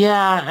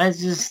 Yeah,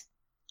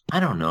 I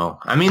don't know.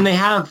 I mean, they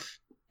have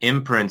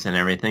imprints and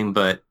everything,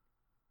 but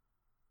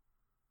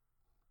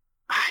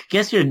I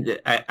guess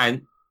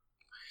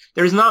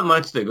there's not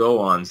much to go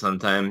on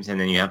sometimes, and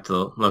then you have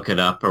to look it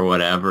up or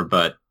whatever,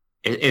 but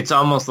it's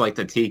almost like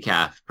the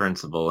TCAF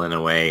principle in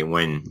a way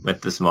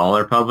with the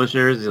smaller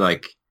publishers,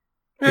 like,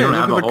 you don't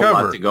have a whole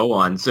lot to go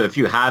on. So if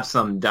you have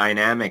some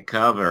dynamic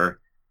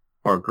cover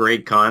or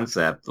great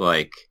concept,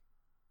 like,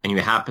 and you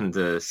happen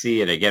to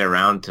see it or get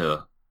around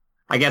to,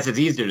 I guess it's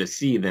easier to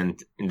see than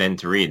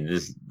to read.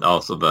 This is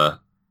also the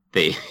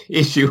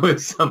issue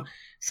with some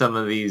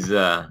of these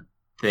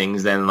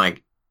things. Then,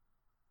 like,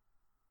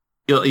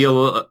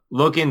 you'll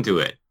look into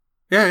it,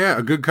 Yeah,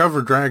 a good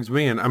cover drags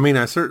me in. I mean,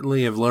 I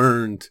certainly have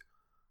learned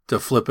to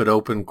flip it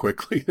open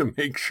quickly to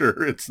make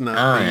sure it's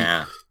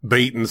not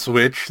bait and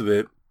switch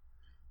that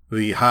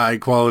the high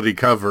quality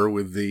cover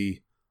with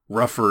the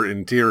rougher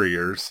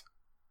interiors.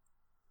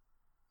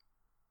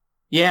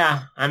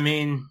 Yeah, I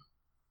mean,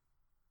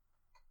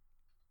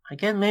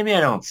 again, maybe I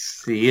don't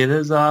see it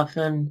as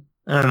often.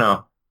 I don't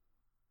know.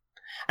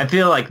 I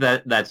feel like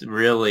that's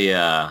really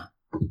a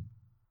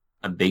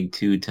Big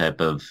Two type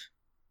of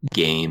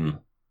game.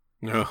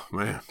 Oh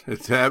man,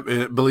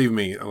 believe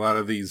me, a lot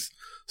of these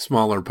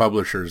smaller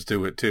publishers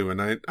do it too,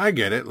 and I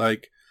get it.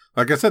 Like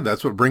I said,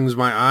 that's what brings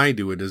my eye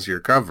to it is your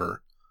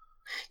cover.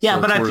 Yeah,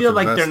 so but I feel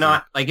like they're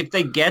not like if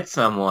they get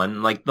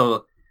someone like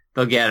they'll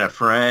get a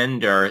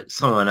friend or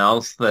someone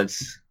else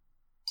that's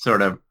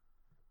sort of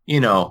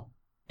in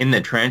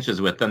the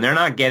trenches with them. They're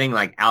not getting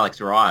like Alex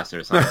Ross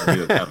or something to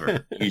do a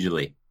cover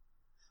usually.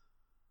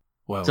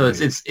 Well, so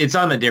it's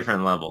on a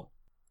different level.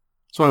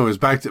 So anyways,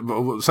 back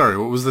to, sorry,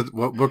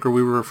 what book are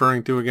we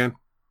referring to again?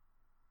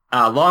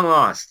 Long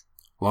Lost.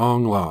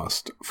 Long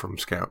Lost from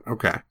Scout.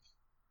 Okay.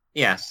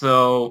 Yeah,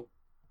 so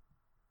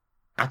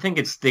I think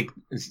it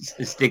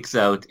sticks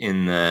out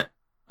in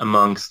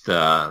amongst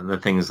the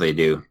things they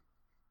do.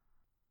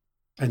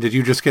 And did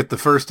you just get the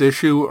first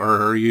issue,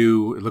 or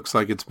it looks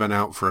like it's been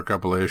out for a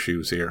couple of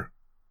issues here?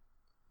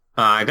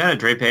 I got a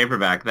trade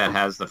paperback that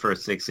has the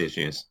first 6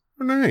 issues.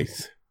 Oh,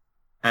 nice.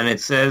 And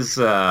it says,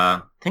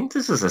 I think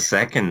this is a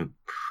second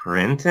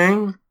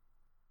printing.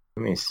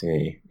 Let me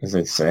see. Does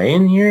it say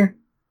in here?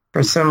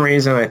 For some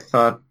reason, I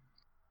thought,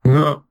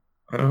 no,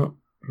 I don't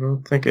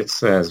think it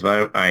says,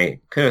 but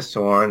I could have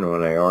sworn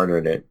when I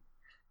ordered it.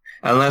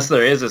 Unless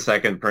there is a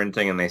second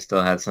printing and they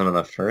still had some of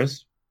the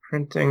first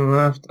printing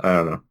left. I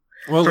don't know.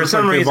 Well, for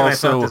some reason, I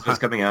thought this was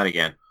coming out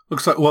again. It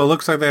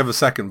looks like they have a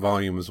second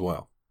volume as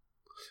well.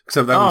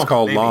 Except that one's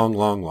called maybe.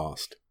 Long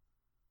Lost.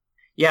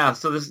 Yeah,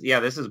 so this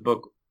is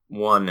book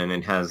 1, and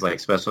it has like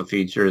special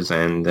features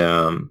and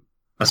a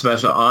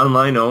special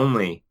online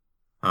only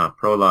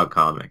prologue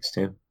comics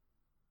too.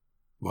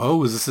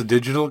 Whoa, is this a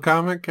digital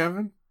comic,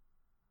 Kevin?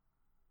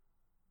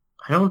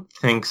 I don't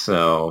think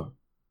so.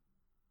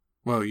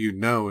 Well, you'd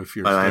know if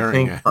you're staring I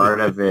think at part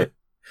of it.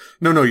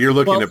 No, you're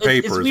looking at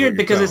paper. It's weird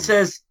because it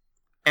says,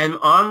 and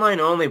online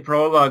only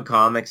prologue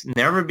comics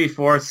never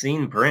before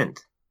seen print.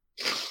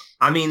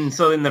 I mean,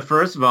 so in the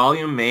first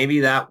volume, maybe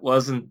that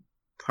wasn't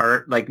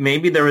part. Like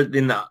maybe there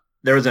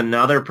was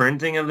another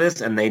printing of this,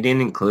 and they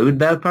didn't include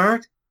that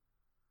part.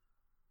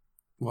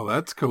 Well,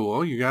 that's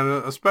cool. You got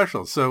a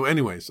special. So,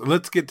 anyways,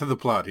 let's get to the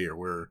plot here.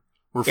 We're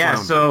yeah.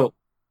 Floundering. So,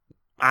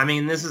 I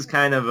mean, this is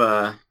kind of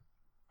a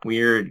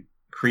weird,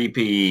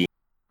 creepy.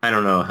 I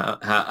don't know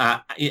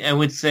how I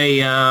would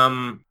say.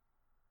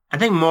 I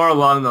think more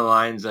along the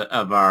lines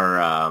of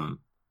our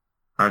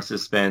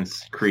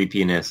suspense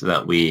creepiness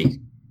that we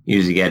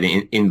usually get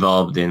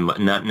involved in, but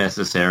not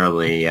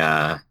necessarily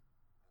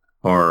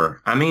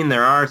horror. I mean,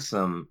 there are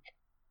some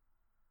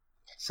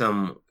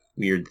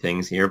weird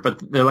things here,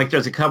 but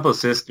there's a couple of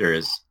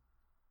sisters,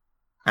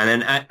 and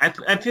then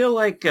I feel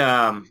like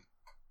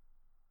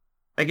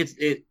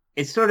it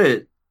sort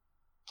of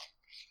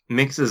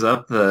mixes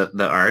up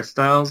the art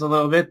styles a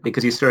little bit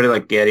because you sort of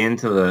like get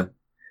into the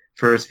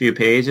first few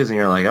pages and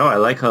you're like, oh, I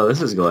like how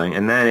this is going,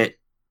 and then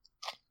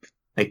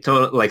it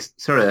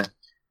sort of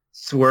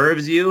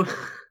swerves you,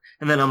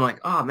 and then I'm like,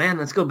 oh man,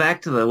 let's go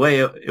back to the way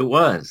it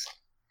was.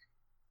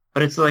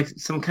 But it's like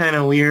some kind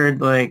of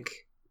weird like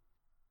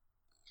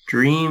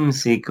dream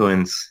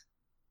sequence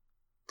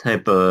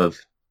type of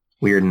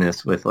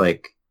weirdness with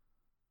like,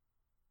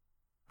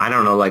 I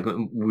don't know, like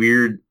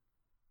weird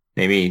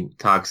maybe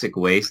toxic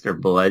waste or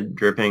blood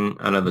dripping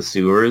out of the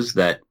sewers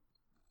that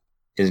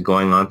is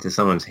going onto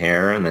someone's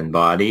hair and then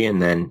body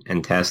and then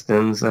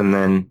intestines and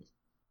then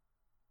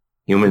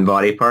human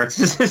body parts.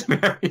 This is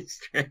very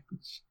strange.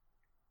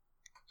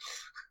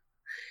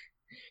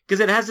 Because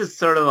it has this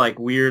sort of like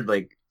weird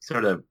like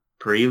sort of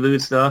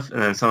prelude stuff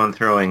and then someone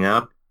throwing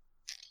up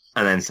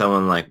and then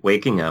someone like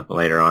waking up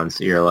later on.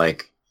 So you're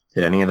like,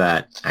 did any of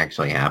that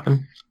actually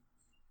happen?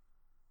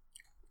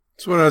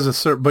 So it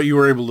has but you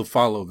were able to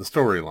follow the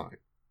storyline.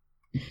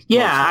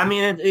 Yeah, I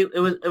mean, it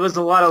was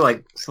a lot of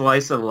like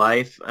slice of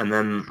life, and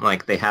then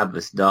like they have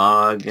this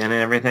dog and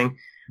everything.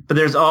 But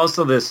there's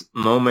also this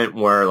moment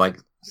where like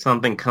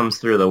something comes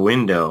through the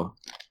window,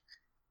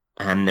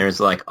 and there's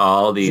like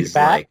all these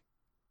like.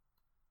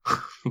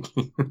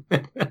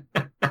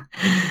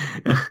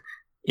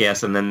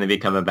 Yes, and then they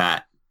become a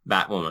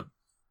Batwoman.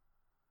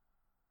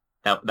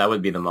 That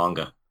would be the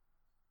manga.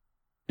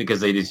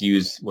 Because they just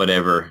use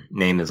whatever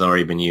name has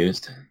already been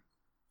used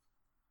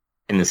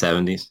in the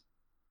 70s.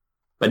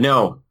 But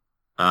no,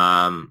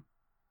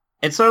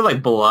 it's sort of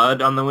like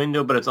blood on the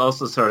window, but it's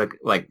also sort of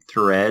like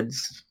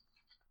threads.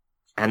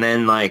 And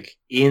then like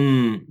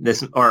in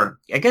this, or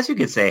I guess you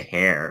could say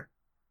hair,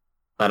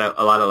 but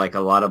a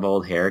lot of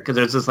old hair. Because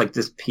there's just like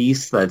this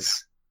piece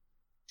that's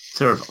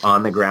sort of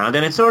on the ground,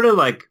 and it sort of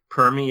like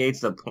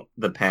permeates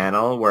the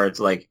panel where it's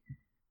like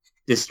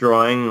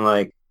destroying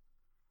like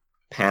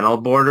panel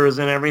borders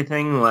and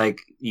everything.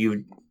 Like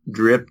you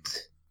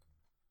dripped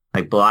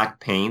like black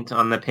paint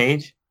on the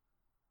page.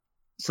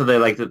 So they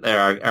like that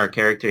our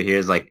character here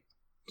is like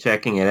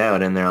checking it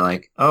out, and they're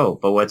like, "Oh,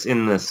 but what's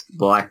in this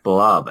black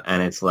blob?"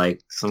 And it's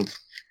like some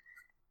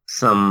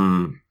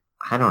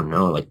I don't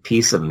know, like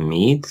piece of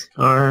meat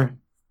or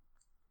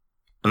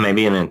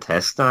maybe an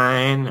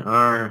intestine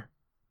or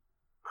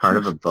part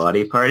of a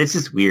body part. It's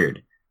just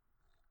weird.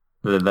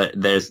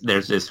 There's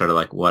just sort of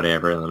like,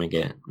 whatever, let me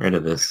get rid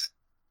of this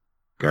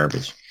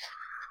garbage.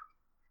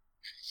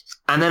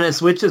 And then it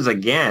switches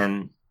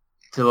again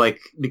to like,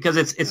 because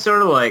it's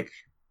sort of like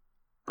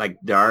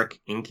dark,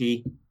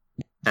 inky,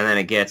 and then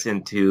it gets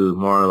into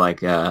more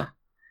like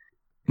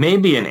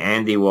maybe an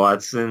Andy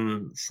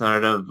Watson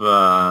sort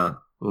of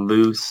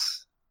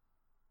loose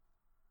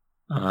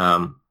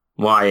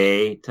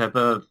YA type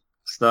of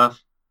stuff,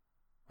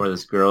 where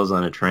this girl's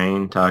on a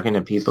train talking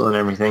to people and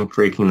everything,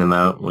 freaking them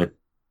out with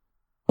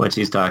what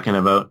she's talking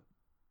about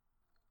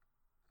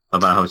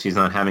how she's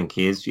not having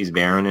kids, she's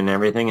barren and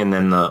everything, and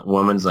then the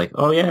woman's like,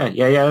 "Oh yeah,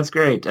 that's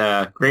great.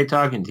 Great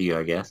talking to you,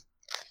 I guess."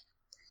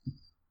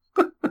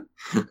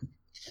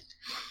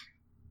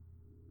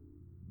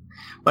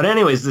 But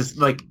anyways, this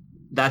like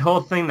that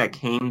whole thing that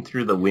came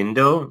through the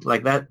window,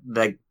 like that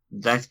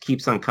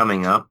keeps on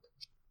coming up,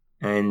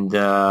 and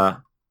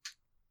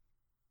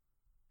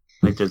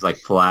like there's like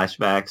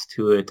flashbacks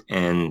to it,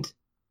 and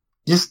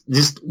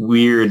just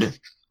weird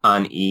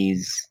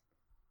unease,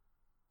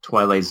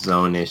 Twilight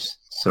Zone-ish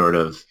sort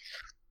of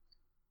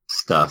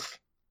stuff.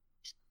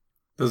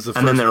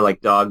 And then they're like,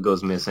 dog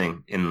goes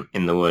missing in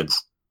the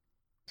woods.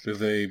 Do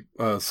they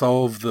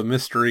solve the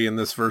mystery in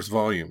this first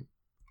volume?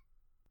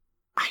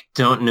 I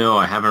don't know.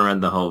 I haven't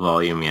read the whole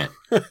volume yet.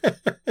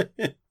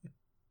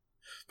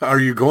 Are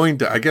you going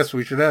to? I guess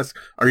we should ask.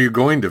 Are you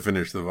going to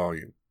finish the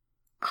volume?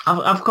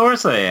 Of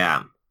course I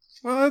am.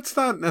 Well, that's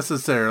not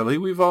necessarily.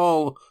 We've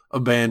all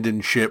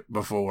abandoned ship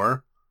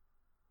before.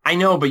 I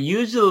know, but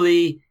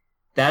usually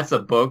that's a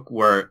book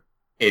where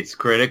it's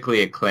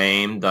critically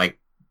acclaimed, like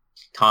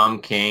Tom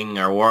King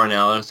or Warren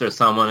Ellis or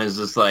someone is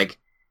just like,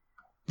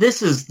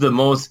 this is the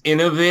most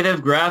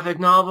innovative graphic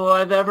novel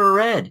I've ever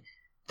read.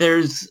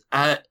 There's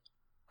a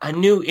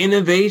new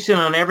innovation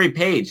on every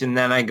page. And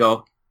then I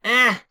go,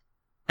 eh.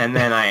 And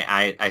then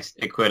I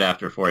quit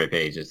after 40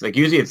 pages. Like,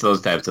 usually it's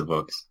those types of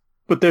books.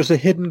 But there's a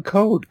hidden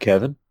code,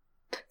 Kevin.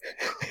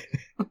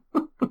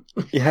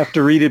 You have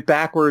to read it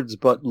backwards,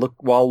 but look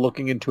while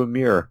looking into a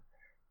mirror.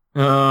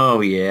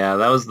 Oh, yeah.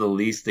 That was the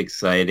least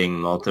exciting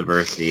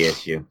multiversity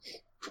issue.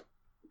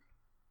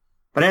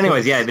 But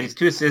anyways, yeah, these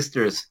two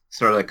sisters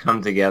sort of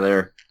come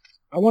together.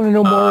 I want to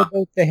know more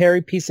about the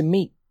hairy piece of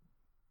meat.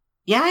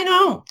 Yeah, I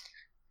know.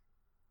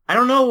 I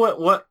don't know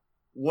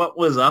what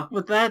was up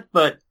with that,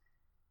 but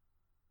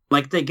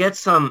like they get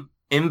some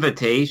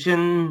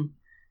invitation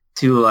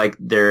to like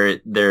their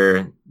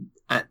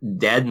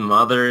dead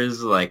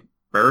mother's like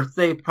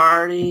birthday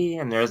party,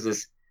 and there's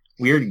this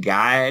weird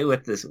guy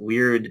with this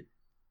weird,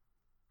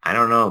 I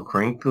don't know,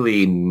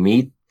 crinkly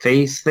meat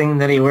face thing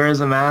that he wears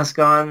a mask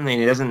on, and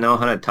he doesn't know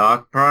how to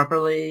talk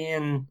properly,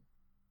 and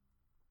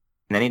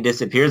then he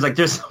disappears. Like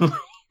there's some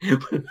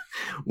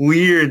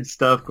weird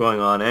stuff going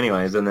on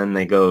anyways, and then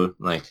they go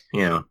like,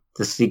 you know,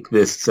 to seek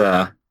this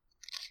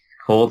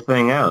whole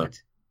thing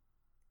out.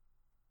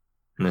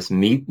 And this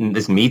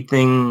meat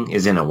thing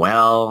is in a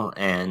well,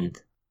 and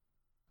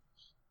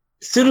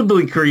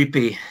suitably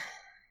creepy,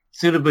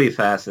 suitably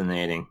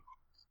fascinating.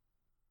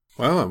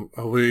 Well,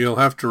 you'll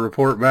have to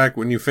report back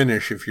when you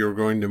finish if you're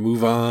going to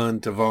move on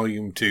to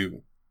volume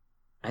 2.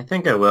 I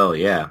think I will,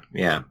 yeah.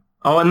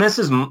 Oh, and this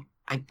is,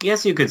 I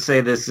guess you could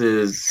say this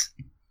is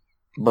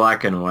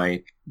black and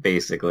white,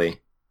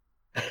 basically.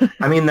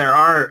 I mean, there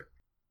are,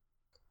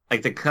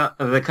 like, the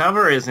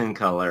cover is in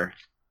color,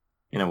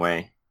 in a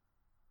way.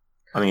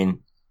 I mean,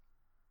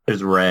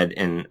 there's red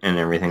and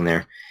everything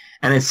there.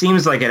 And it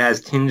seems like it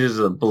has tinges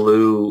of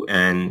blue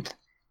and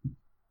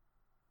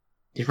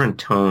different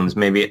tones,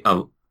 maybe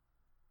a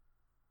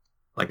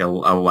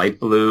light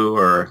blue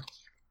or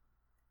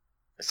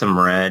some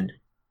red.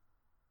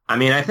 I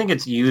mean, I think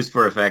it's used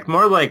for effect.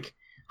 More like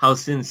how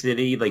Sin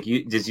City, like,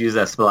 you just use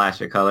that splash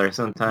of color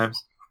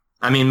sometimes.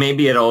 I mean,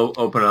 maybe it'll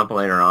open up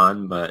later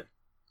on, but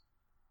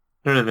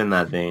sort of in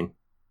that vein.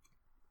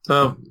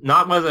 So,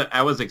 not what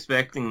I was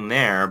expecting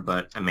there,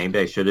 but maybe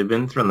I should have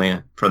been from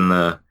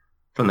the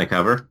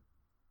cover.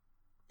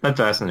 That's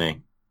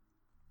fascinating.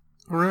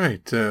 All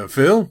right,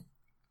 Phil,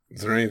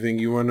 is there anything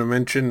you want to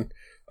mention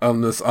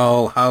on this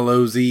All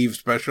Hallows Eve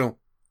special?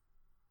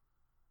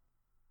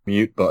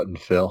 Mute button,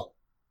 Phil.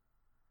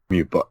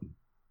 Mute button.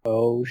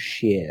 Oh,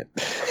 shit.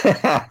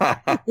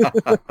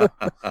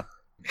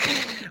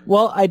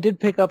 Well, I did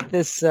pick up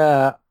this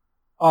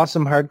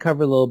awesome hardcover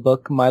little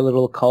book, My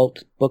Little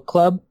Cult Book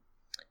Club.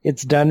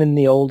 It's done in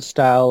the old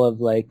style of,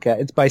 like,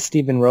 it's by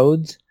Stephen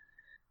Rhodes.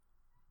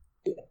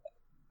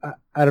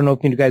 I don't know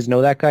if you guys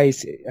know that guy.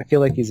 I feel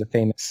like he's a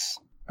famous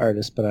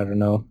artist, but I don't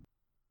know.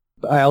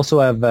 I also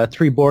have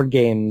 3 board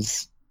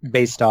games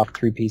based off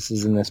 3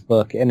 pieces in this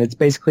book, and it's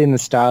basically in the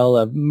style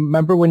of,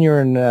 remember when you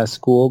were in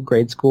school,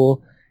 grade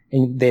school,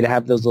 and they'd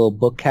have those little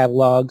book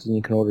catalogs, and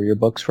you can order your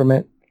books from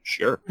it.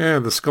 Sure. Yeah,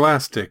 the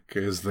Scholastic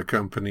is the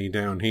company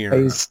down here. I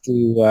used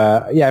to,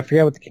 I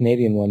forget what the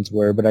Canadian ones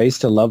were, but I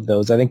used to love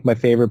those. I think my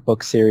favorite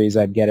book series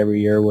I'd get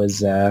every year was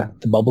the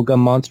Bubblegum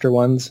Monster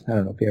ones. I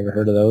don't know if you ever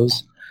heard of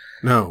those.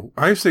 No,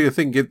 I actually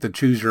think get the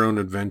Choose Your Own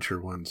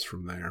Adventure ones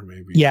from there,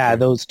 maybe. Yeah,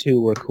 those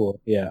two were cool.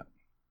 Yeah.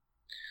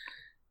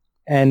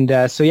 And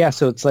so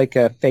it's like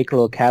a fake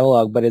little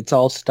catalog, but it's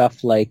all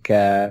stuff like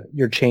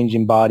you're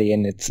changing body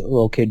and it's a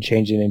little kid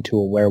changing into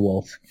a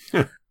werewolf.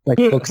 Like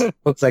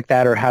books like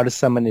that, or How to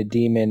Summon a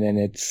Demon, and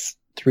it's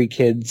 3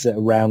 kids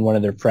around one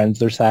of their friends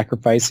they're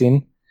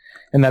sacrificing.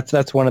 And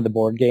that's one of the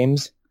board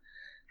games.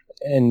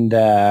 And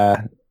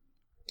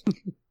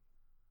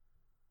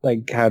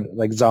like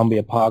Zombie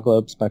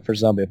Apocalypse, my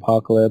first Zombie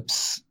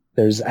Apocalypse.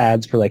 There's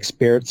ads for like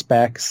spirit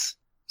specs,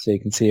 so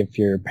you can see if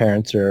your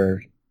parents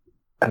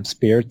have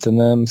spirits in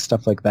them,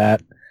 stuff like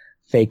that.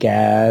 Fake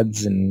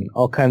ads and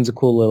all kinds of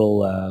cool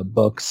little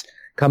books.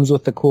 Comes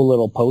with a cool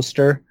little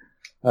poster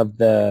of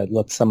the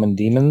Let's Summon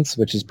Demons,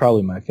 which is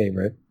probably my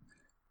favorite.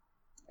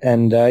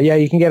 And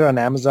you can get it on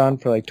Amazon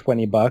for like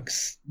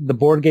 $20. The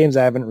board games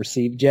I haven't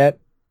received yet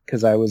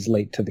because I was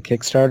late to the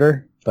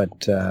Kickstarter,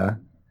 but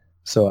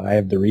so I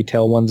have the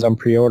retail ones on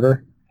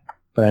pre-order.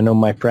 But I know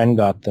my friend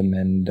got them,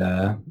 and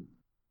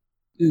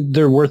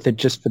they're worth it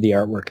just for the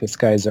artwork. This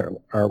guy's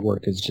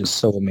artwork is just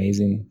so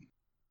amazing.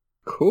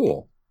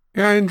 Cool.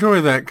 Yeah, I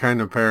enjoy that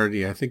kind of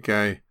parody. I think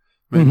I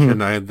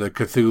mentioned I had the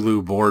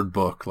Cthulhu board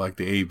book, like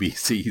the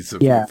ABCs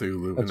of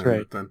Cthulhu. That's and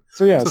everything.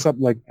 Right. So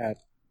something like that.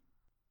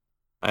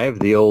 I have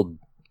the old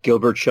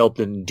Gilbert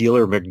Shelton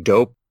Dealer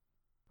McDope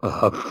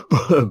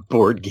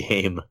board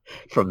game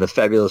from the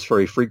Fabulous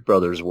Furry Freak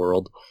Brothers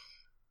world.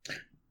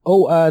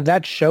 Oh,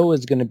 that show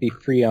is going to be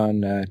free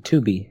on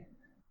Tubi.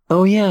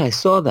 Oh yeah, I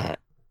saw that.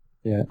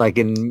 Yeah, like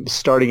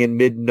starting in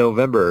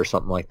mid-November or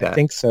something like that. I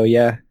think so.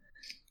 Yeah.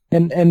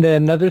 And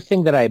another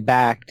thing that I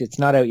backed, it's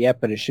not out yet,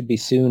 but it should be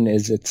soon,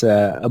 is it's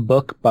a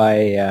book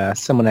by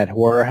someone at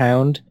Horror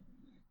Hound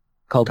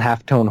called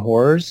Halftone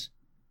Horrors.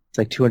 It's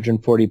like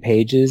 240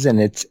 pages,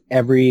 and it's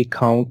every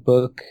comic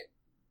book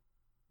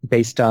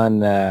based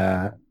on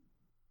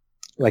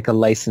like a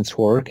licensed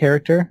horror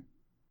character.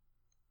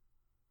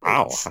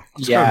 Wow.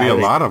 It's got to be a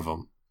lot of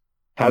them.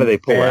 How do they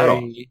pull that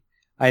off?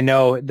 I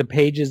know. The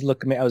pages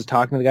look amazing. I was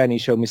talking to the guy, and he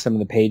showed me some of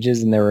the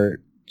pages, and they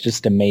were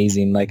just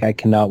amazing. Like, I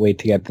cannot wait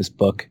to get this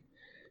book.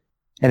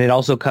 And it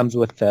also comes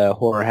with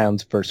Horror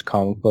Hound's first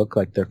comic book,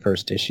 like their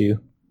first issue.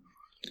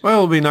 Well,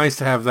 it'll be nice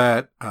to have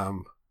that.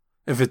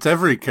 If it's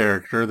every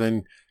character,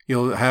 then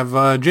you'll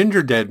have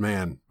Ginger Dead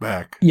Man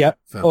back. Yep.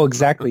 So. Oh,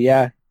 exactly.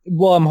 Yeah.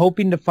 Well, I'm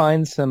hoping to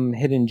find some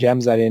hidden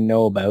gems I didn't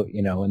know about,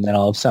 and then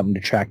I'll have something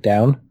to track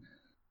down.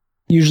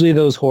 Usually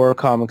those horror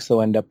comics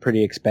will end up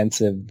pretty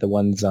expensive, the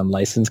ones on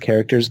licensed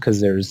characters,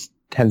 because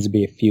tends to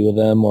be a few of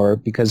them, or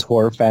because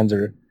horror fans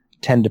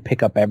tend to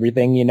pick up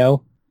everything,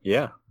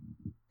 Yeah.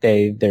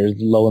 They're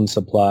low in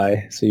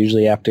supply, so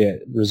usually you have to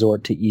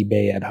resort to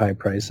eBay at high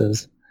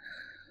prices.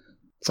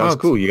 Sounds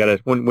cool. You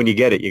gotta when you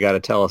get it, you gotta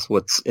tell us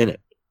what's in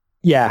it.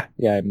 Yeah,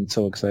 I'm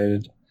so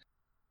excited.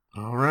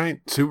 All right,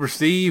 Super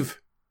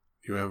Steve,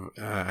 you have.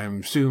 I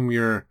assume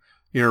you're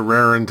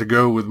raring to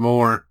go with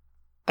more.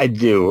 I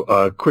do.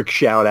 A quick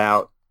shout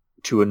out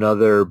to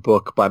another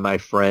book by my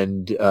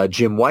friend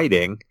Jim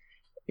Whiting.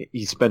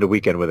 He spent a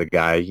weekend with a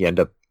guy. You end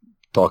up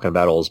talking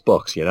about all his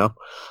books,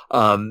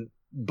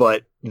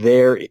 But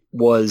there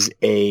was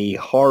a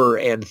horror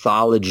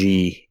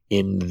anthology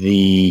in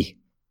the,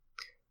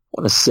 I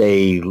want to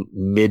say,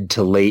 mid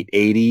to late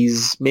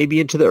 80s, maybe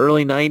into the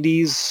early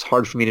 90s.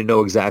 Hard for me to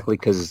know exactly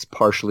because it's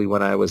partially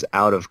when I was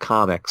out of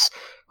comics.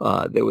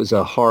 There was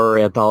a horror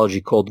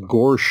anthology called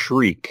Gore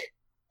Shriek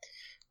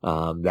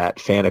that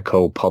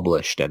Fanico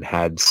published and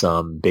had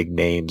some big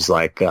names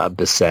like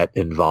Bissett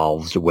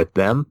involved with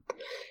them.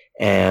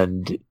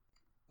 And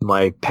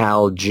my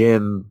pal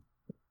Jim,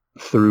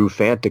 through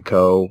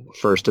Fantico,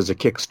 first as a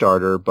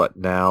Kickstarter, but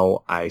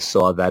now I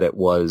saw that it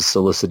was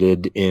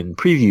solicited in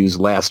previews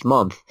last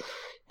month.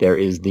 There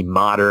is the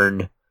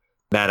modern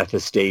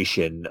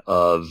manifestation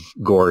of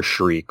Gore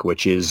Shriek,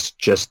 which is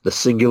just the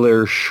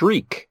singular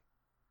shriek,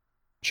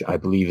 which I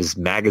believe is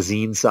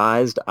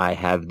magazine-sized. I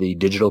have the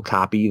digital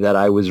copy that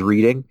I was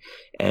reading,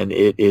 and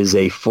it is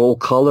a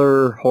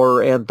full-color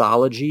horror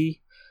anthology.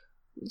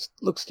 It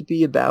looks to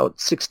be about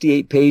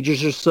 68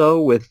 pages or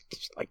so with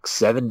like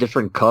 7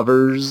 different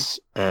covers,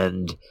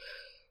 and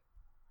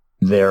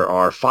there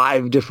are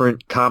 5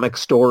 different comic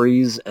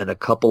stories and a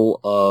couple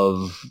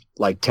of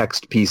like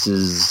text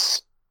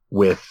pieces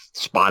with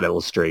spot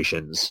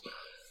illustrations.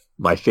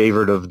 My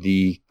favorite of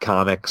the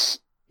comics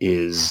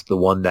is the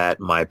one that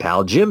my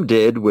pal Jim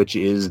did, which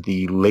is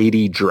the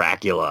Lady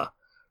Dracula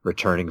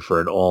returning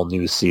for an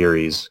all-new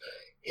series.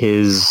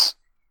 His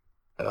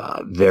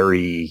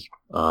very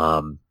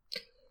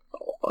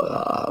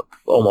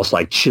almost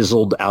like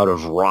chiseled out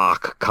of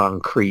rock,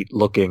 concrete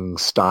looking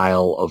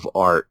style of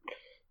art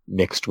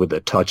mixed with a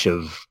touch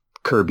of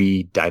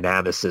Kirby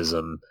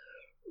dynamicism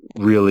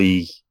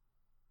really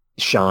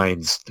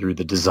shines through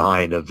the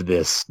design of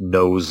this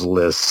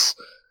noseless,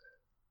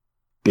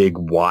 big,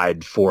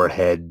 wide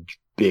forehead,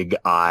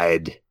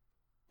 big-eyed,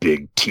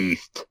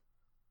 big-teethed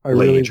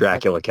Lady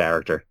Dracula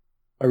character.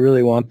 I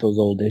really want those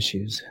old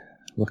issues.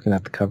 Looking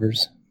at the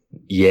covers.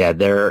 Yeah,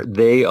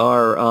 they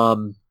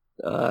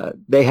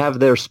have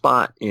their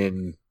spot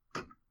in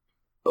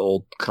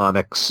old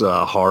comics,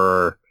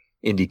 horror,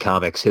 indie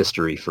comics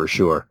history for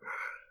sure.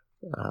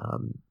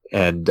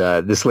 And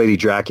this Lady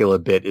Dracula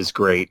bit is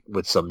great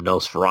with some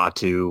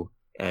Nosferatu,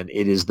 and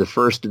it is the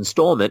first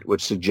installment,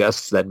 which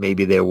suggests that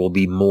maybe there will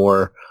be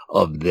more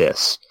of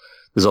this.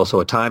 There's also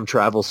a time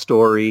travel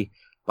story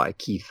by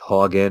Keith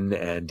Haugen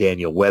and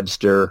Daniel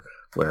Webster,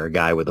 where a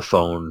guy with a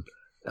phone,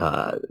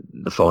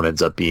 the phone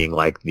ends up being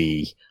like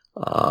the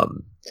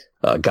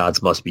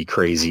gods must be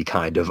crazy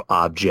kind of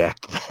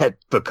object that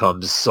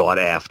becomes sought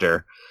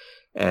after.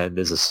 And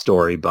there's a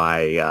story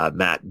by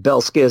Matt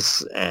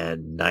Belskis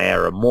and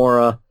Naira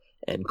Mora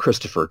and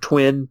Christopher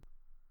Twin.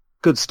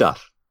 Good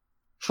stuff.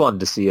 Fun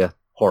to see a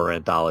horror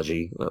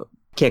anthology.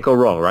 Can't go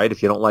wrong, right?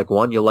 If you don't like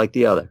one, you'll like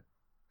the other.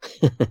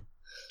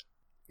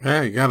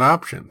 Yeah, you got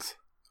options.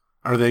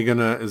 Are they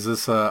is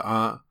this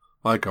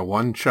like a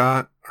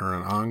one-shot or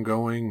an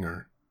ongoing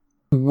or?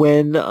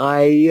 When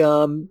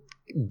I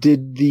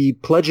did the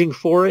pledging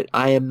for it,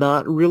 I am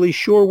not really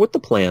sure what the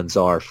plans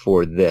are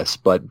for this,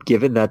 but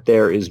given that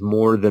there is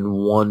more than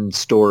one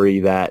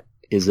story that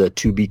is a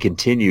to be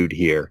continued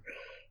here,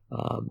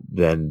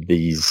 then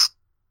these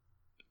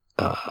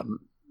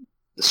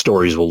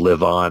stories will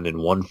live on in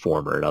one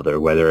form or another,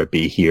 whether it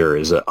be here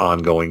as an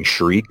ongoing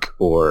Shriek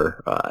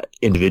or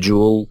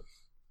individual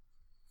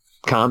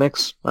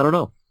comics. I don't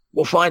know.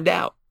 We'll find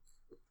out.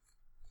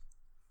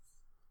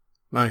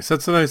 Nice.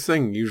 That's a nice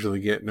thing. Usually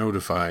get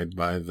notified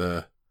by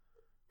the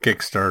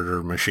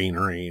Kickstarter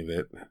machinery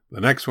that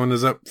the next one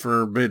is up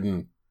for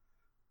bidding.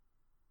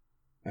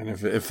 And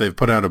if they've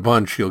put out a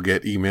bunch, you'll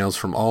get emails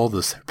from all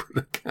the separate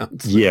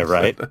accounts. Yeah,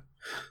 right.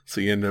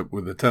 So you end up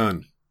with a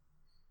ton.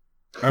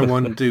 I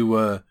wanted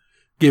to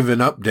give an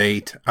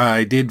update.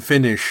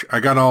 I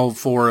got all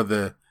 4 of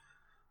the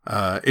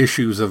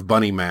issues of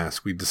Bunny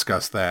Mask. We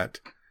discussed that.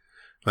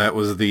 That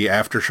was the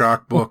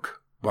Aftershock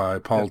book by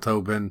Paul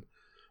Tobin,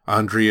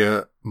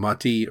 Andrea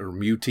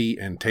Muti,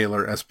 and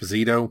Taylor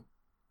Esposito.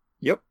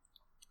 Yep.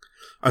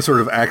 I sort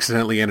of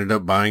accidentally ended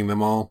up buying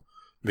them all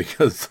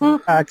because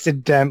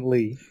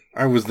accidentally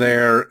I was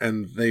there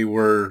and they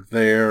were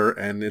there,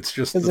 and it's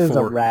just this is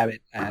a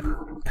rabbit ad.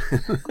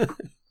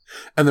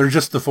 And they're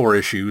just the 4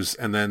 issues,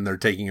 and then they're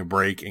taking a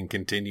break and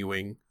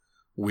continuing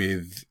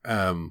with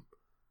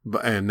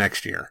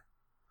next year.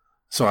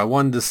 So I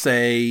wanted to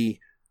say,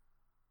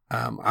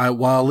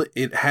 while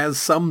it has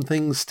some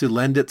things to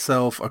lend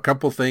itself, a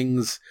couple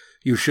things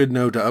you should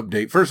know to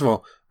update. First of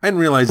all, I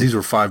didn't realize these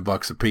were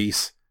 $5 a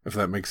piece, if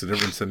that makes a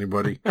difference to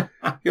anybody.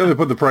 You only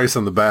put the price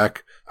on the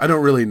back. I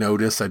don't really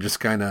notice. I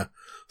just kind of,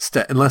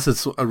 unless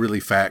it's a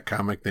really fat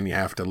comic, then you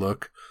have to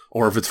look.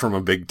 Or if it's from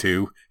a big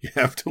 2, you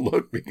have to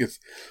look, because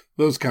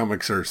those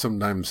comics are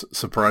sometimes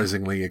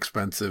surprisingly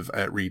expensive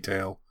at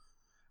retail.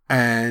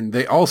 And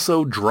they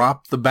also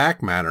dropped the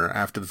back matter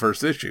after the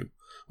first issue,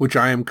 which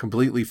I am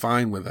completely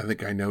fine with. I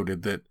think I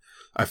noted that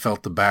I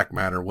felt the back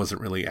matter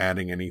wasn't really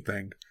adding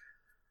anything.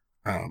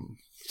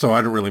 So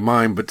I don't really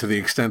mind, but to the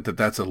extent that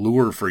that's a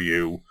lure for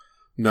you,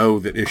 know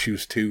that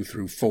issues 2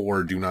 through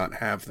 4 do not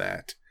have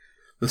that.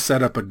 The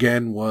setup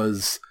again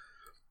was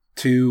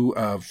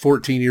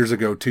 14 years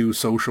ago, 2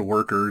 social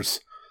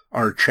workers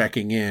are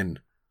checking in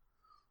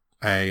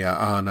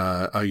on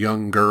a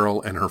young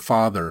girl and her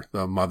father.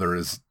 The mother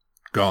is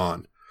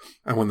gone.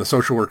 And when the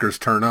social workers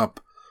turn up,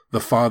 the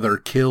father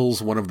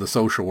kills one of the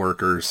social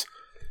workers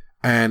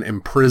and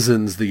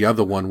imprisons the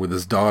other one with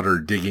his daughter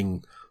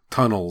digging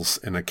tunnels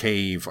in a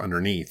cave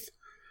underneath.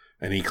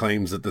 And he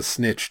claims that the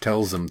snitch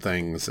tells him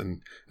things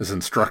and is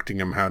instructing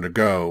him how to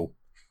go.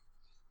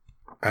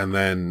 And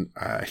then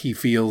he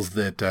feels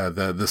that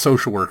the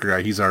social worker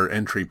guy, he's our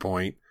entry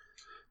point,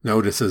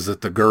 notices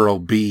that the girl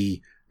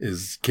B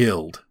is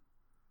killed.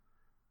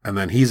 And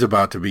then he's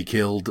about to be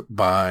killed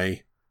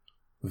by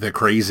the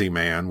crazy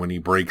man when he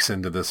breaks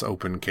into this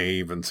open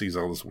cave and sees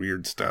all this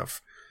weird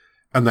stuff.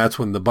 And that's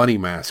when the Bunny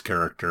Mask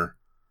character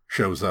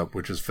shows up,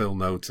 which is Phil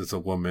notes is a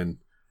woman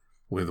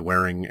with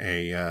wearing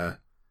a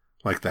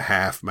like the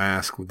half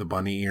mask with the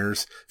bunny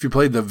ears. If you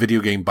played the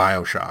video game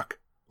BioShock,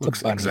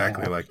 looks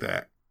exactly like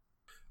that.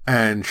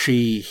 And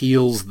she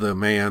heals the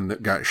man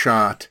that got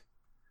shot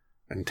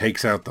and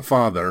takes out the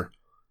father.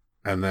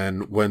 And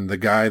then when the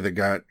guy that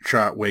got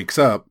shot wakes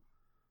up,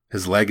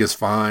 his leg is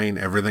fine,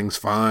 everything's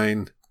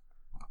fine,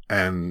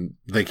 and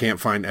they can't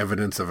find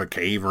evidence of a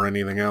cave or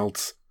anything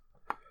else.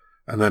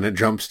 And then it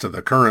jumps to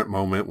the current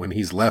moment when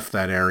he's left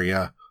that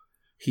area.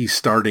 He's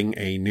starting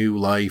a new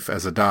life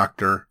as a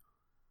doctor,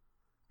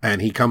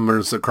 and he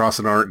comes across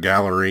an art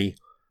gallery,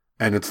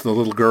 and it's the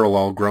little girl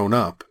all grown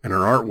up, and her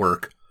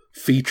artwork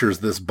features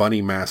this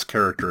Bunny Mask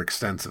character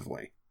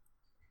extensively.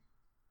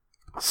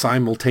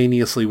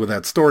 Simultaneously with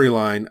that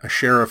storyline, a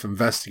sheriff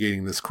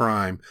investigating this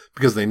crime,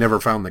 because they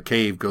never found the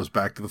cave, goes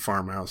back to the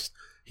farmhouse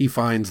he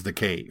finds the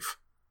cave.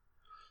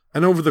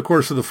 And over the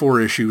course of the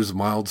 4 issues,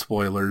 mild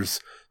spoilers,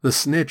 the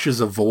snitch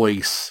is a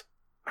voice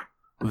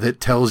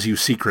that tells you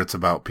secrets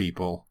about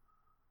people.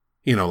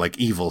 You know, like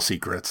evil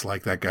secrets,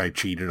 like that guy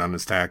cheated on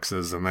his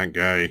taxes and that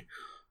guy,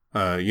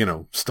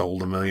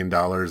 stole $1 million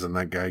and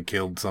that guy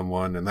killed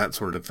someone and that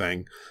sort of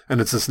thing. And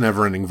it's this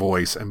never-ending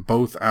voice. And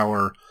both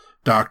our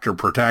doctor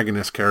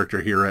protagonist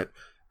character hear it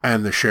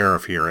and the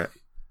sheriff hear it.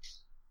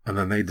 And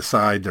then they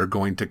decide they're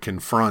going to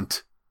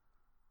confront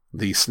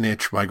the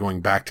snitch by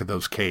going back to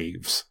those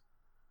caves.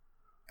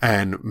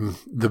 And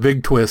the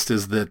big twist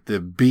is that the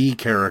B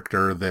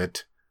character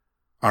that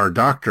our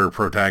doctor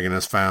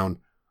protagonist found,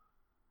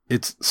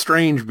 it's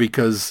strange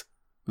because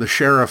the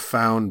sheriff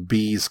found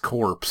B's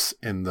corpse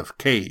in the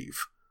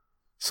cave.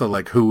 So,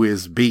 like, who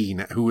is B?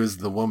 Who is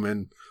the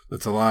woman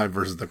that's alive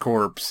versus the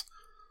corpse?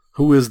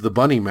 Who is the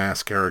bunny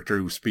mask character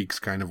who speaks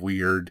kind of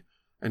weird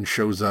and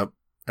shows up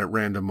at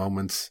random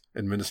moments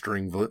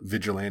administering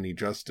vigilante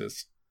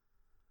justice?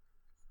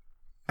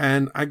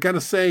 And I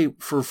gotta say,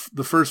 for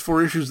the first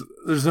 4 issues,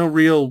 there's no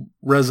real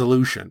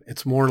resolution.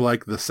 It's more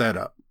like the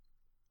setup.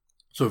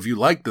 So if you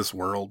like this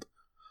world,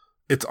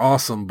 it's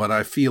awesome, but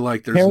I feel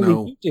like there's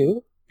Apparently you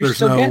do. You're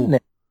still getting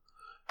it.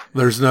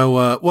 There's no,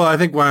 well, I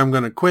think why I'm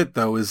going to quit,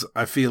 though, is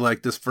I feel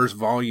like this first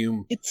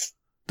volume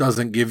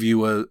doesn't give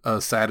you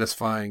a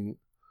satisfying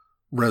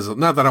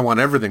not that I want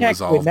everything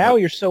resolved. Now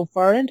you're so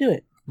far into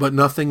it. But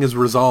nothing is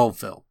resolved,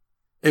 Phil.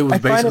 It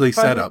was basically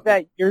set up.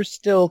 That you're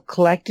still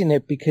collecting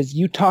it because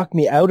you talked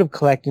me out of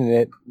collecting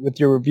it with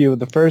your review of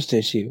the first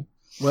issue.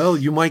 Well,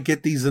 you might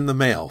get these in the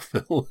mail,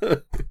 Phil.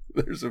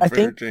 There's a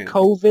fair chance.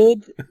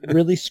 COVID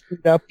really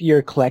screwed up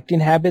your collecting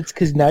habits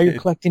because now you're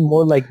collecting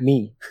more like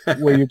me,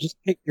 where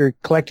you're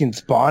collecting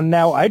Spawn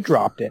now. I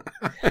dropped it.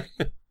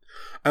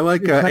 I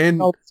like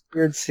all this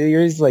weird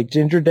series like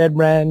Ginger Dead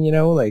Ran,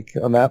 like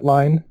on that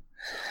line.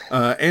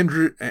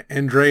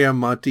 Andrea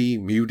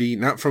Muti,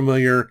 not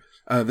familiar.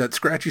 That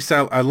scratchy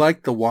style. I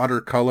like the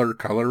watercolor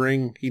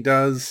coloring he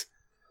does,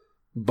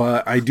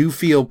 but I do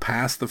feel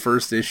past the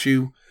first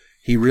issue,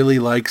 he really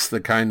likes the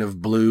kind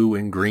of blue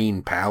and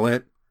green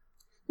palette,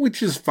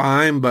 which is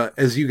fine. But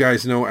as you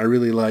guys know, I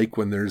really like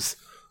when there's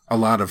a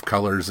lot of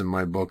colors in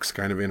my books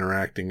kind of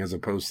interacting as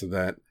opposed to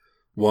that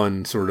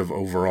one sort of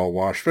overall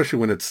wash, especially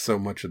when it's so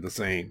much of the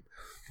same.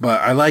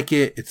 But I like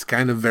it. It's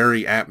kind of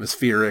very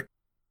atmospheric.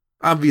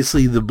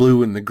 Obviously the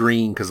blue and the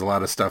green, because a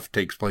lot of stuff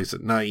takes place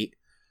at night.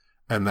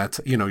 And that's,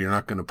 you're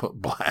not going to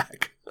put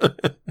black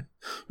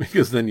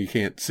because then you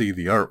can't see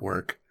the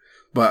artwork.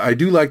 But I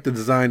do like the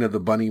design of the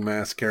bunny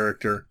mask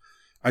character.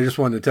 I just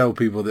wanted to tell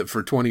people that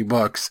for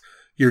 $20,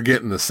 you're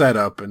getting the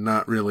setup and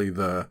not really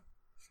you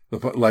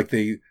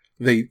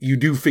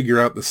do figure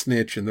out the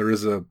snitch and there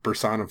is a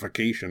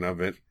personification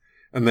of it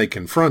and they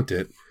confront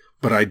it,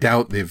 but I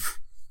doubt they've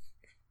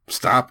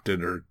stopped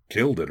it or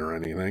killed it or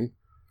anything.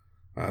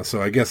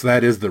 So I guess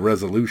that is the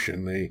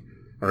resolution. They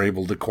are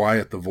able to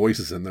quiet the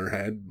voices in their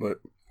head, but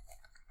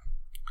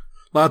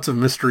lots of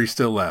mystery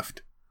still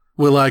left.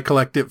 Will I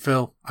collect it,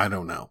 Phil? I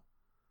don't know.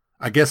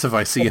 I guess if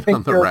I see it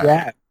on the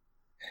rack.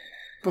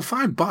 But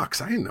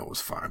 $5, I didn't know it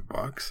was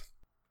 $5.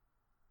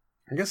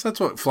 I guess that's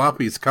what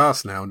floppies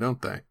cost now,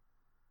 don't they?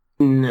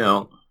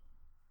 No.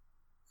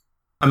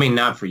 I mean,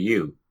 not for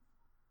you.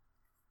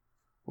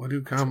 What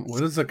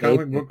does a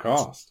comic book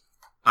cost?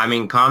 I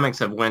mean, comics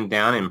have went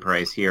down in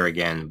price here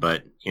again,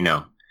 but,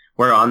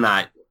 we're on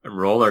that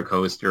roller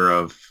coaster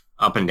of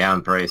up and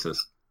down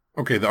prices.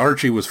 Okay, the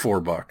Archie was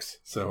 $4,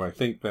 so I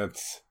think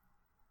that's...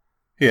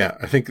 Yeah,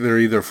 I think they're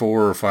either $4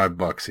 or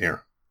 $5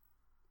 here.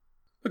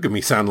 Look at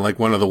me sounding like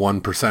one of the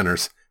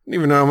 1%ers. I don't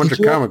even know how much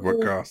a comic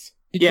book costs.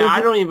 Yeah,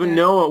 I don't even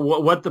know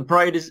what the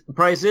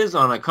price is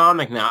on a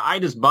comic now. I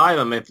just buy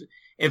them. If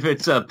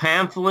it's a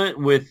pamphlet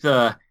with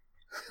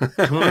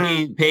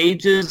 20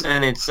 pages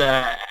and it's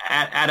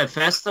at a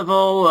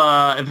festival,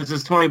 if it's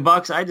just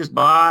 $20, I just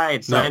buy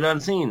it sight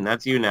unseen.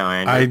 That's you now,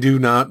 Andrew. I do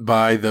not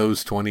buy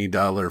those $20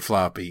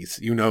 floppies.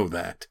 You know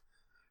that.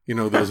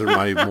 Those are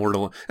my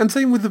mortal... And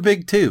same with the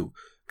big two.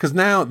 Because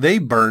now they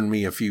burn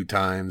me a few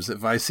times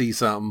if I see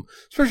something,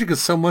 especially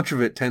because so much of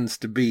it tends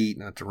to be,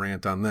 not to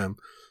rant on them,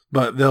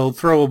 but they'll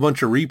throw a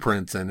bunch of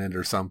reprints in it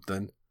or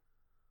something.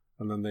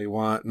 And then they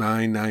want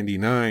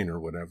 $9.99 or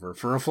whatever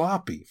for a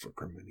floppy, for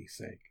crimini's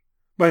sake.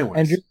 But anyways.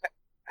 Andrew,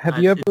 have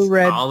you ever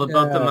read... all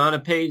about the amount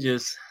of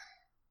pages.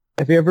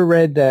 Have you ever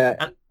read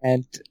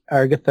Aunt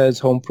Agatha's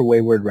Home for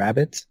Wayward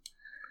Rabbits?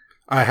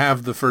 I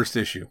have the first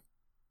issue.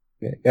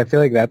 I feel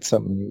like that's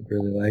something you'd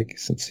really like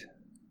since...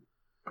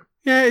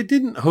 Yeah, it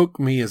didn't hook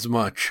me as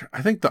much.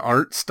 I think the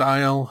art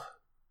style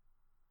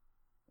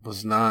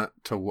was not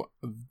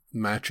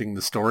matching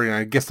the story. And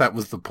I guess that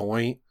was the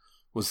point,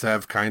 was to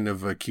have kind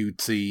of a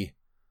cutesy,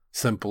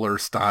 simpler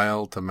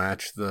style to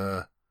match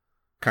the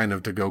kind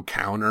of to go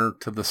counter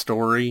to the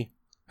story.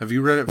 Have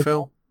you read it,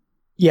 Phil?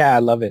 Yeah, I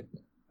love it.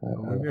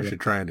 Maybe I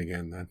should try it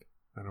again then.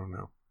 I don't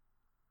know.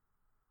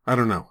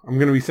 I'm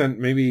going to be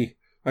maybe,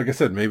 like I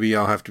said, maybe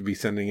I'll have to be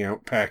sending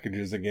out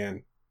packages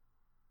again.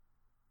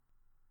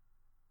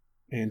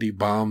 Andy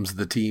bombs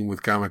the team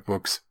with comic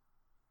books.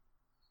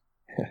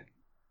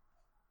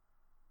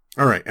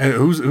 All right.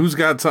 Who's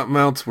got something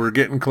else? We're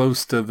getting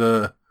close to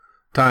the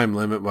time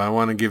limit, but I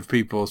want to give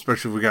people,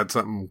 especially if we got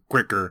something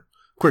quicker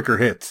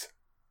hits.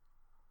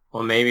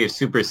 Well, maybe if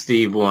Super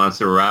Steve wants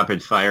to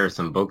rapid fire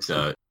some books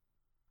out.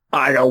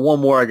 I got one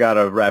more I got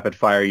to rapid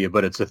fire you,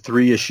 but it's a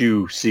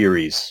 3-issue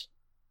series.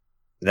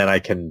 Then I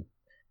can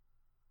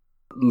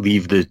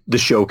leave the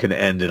show can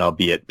end and I'll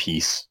be at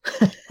peace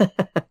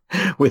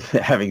with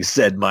having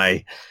said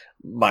my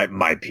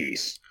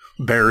piece.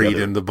 Buried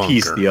in the bunker.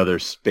 Piece, the other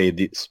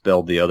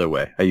spelled the other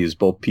way. I use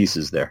both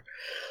pieces there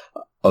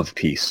of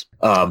peace.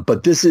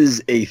 But this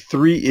is a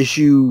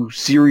 3-issue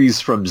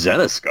series from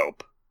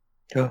Zenescope.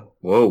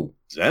 Whoa,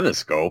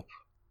 Zenescope?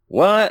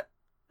 What?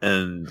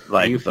 And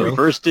like the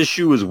first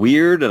issue was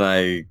weird, and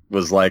I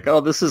was like, "Oh,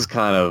 this is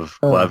kind of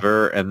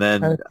clever." And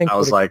then I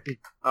was like,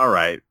 "All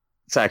right,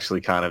 it's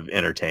actually kind of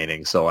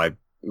entertaining." So I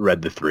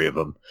read the 3 of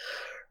them,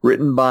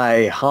 written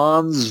by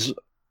Hans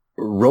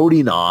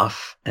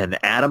Rodinoff and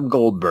Adam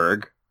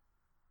Goldberg,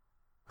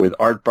 with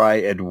art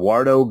by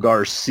Eduardo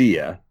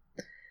Garcia.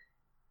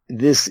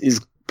 This is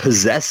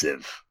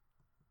possessive,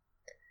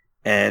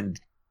 and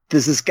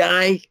this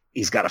guy.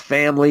 He's got a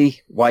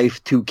family,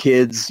 wife, 2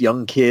 kids,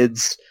 young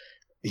kids.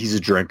 He's a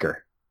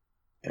drinker.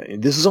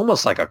 This is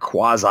almost like a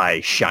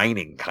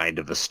quasi-Shining kind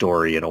of a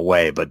story in a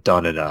way, but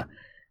done in a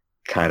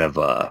kind of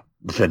a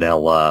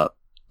vanilla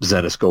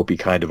Zenescope-y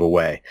kind of a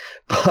way.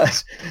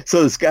 But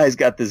so this guy's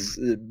got this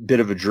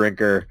bit of a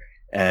drinker,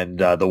 and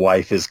the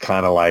wife is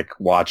kind of like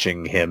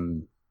watching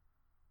him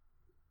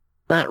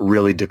not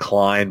really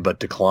decline, but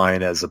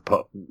decline as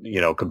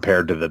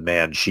compared to the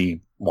man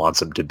she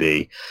wants him to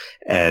be.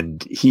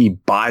 And he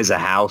buys a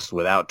house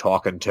without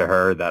talking to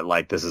her that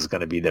like this is going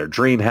to be their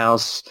dream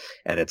house,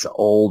 and it's an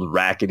old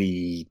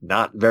rackety,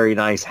 not very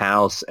nice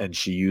house, and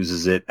she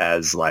uses it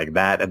as like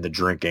that and the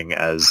drinking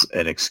as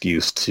an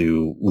excuse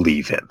to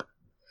leave him,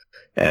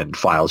 and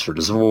files for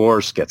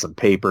divorce, gets some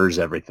papers,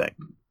 everything.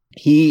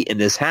 He in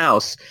this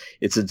house,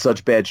 it's in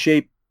such bad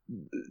shape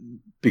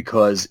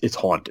because it's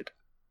haunted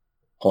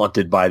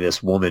by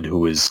this woman who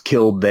was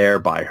killed there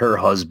by her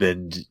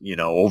husband,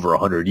 over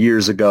 100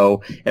 years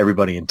ago.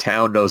 Everybody in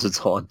town knows it's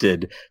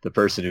haunted. The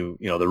person who,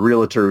 the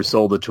realtor who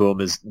sold it to him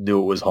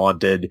knew it was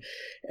haunted.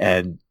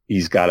 And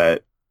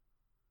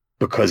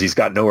because he's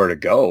got nowhere to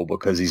go,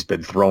 because he's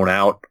been thrown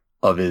out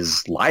of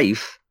his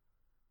life,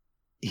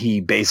 he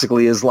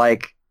basically is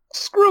like,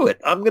 screw it.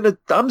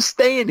 I'm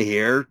staying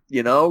here,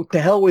 to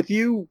hell with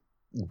you,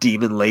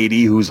 demon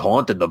lady who's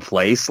haunted the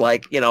place.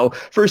 Like,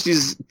 first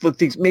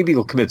maybe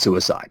he'll commit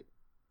suicide.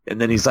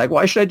 And then he's like,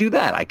 why should I do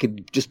that? I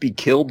could just be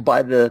killed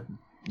by the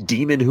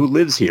demon who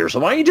lives here. So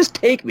why don't you just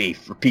take me,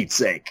 for Pete's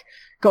sake?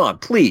 Come on,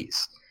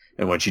 please.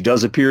 And when she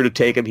does appear to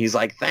take him, he's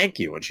like, thank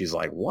you. And she's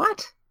like,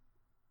 what?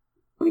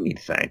 What do you mean,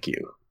 thank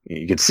you?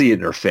 You can see it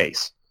in her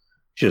face.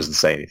 She doesn't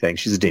say anything.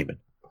 She's a demon.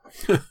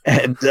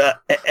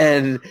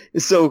 and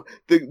so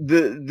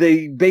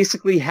they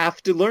basically have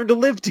to learn to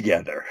live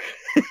together.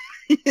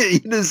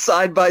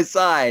 Side by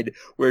side,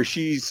 where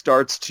she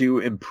starts to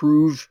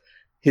improve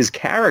his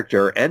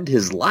character and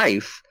his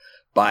life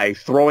by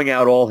throwing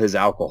out all his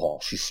alcohol.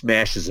 She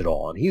smashes it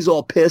all, and he's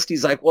all pissed.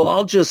 He's like, well,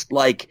 I'll just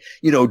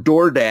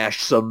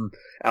DoorDash some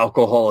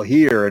alcohol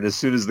here. And as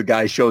soon as the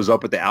guy shows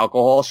up with the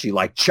alcohol, she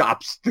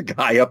chops the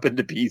guy up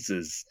into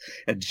pieces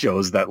and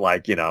shows that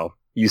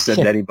you send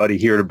anybody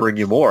here to bring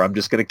you more, I'm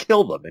just going to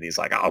kill them. And he's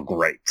like, oh,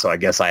 great. So I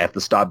guess I have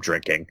to stop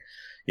drinking.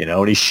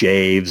 And he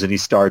shaves and he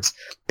starts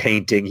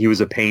painting. He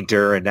was a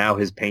painter, and now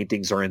his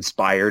paintings are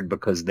inspired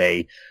because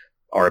they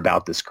are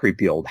about this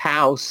creepy old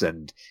house,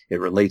 and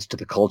it relates to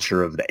the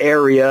culture of the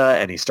area,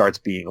 and he starts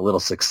being a little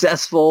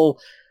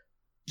successful.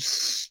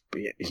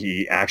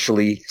 He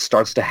actually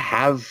starts to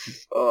have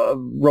a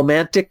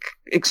romantic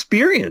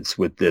experience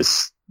with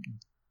this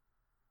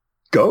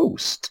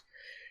ghost,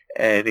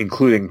 and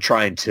including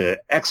trying to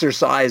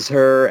exorcise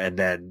her, and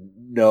then,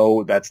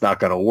 no, that's not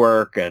going to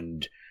work,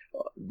 and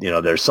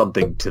there's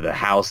something to the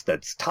house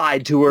that's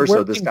tied to her.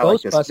 So this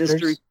got this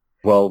mystery.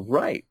 Well,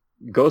 right.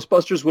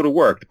 Ghostbusters would have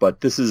worked,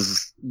 but this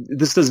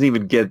doesn't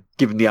even give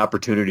him the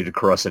opportunity to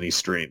cross any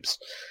streams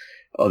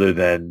other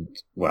than,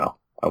 well,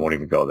 I won't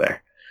even go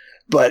there.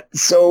 But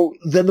so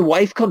then the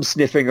wife comes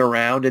sniffing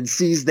around and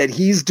sees that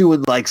he's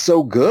doing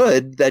so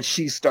good that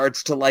she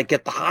starts to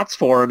get the hots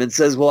for him and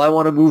says, well, I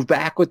want to move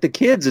back with the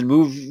kids and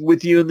move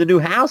with you in the new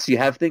house. You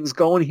have things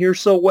going here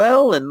so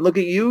well. And look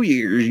at you,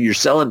 you're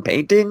selling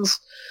paintings.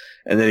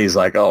 And then he's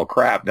like, oh,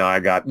 crap. Now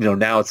I got,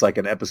 now it's like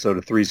an episode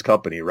of Three's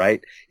Company,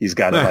 right? He's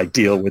got to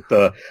deal with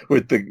the,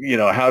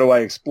 how do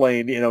I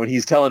explain, and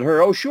he's telling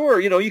her, oh, sure,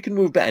 you can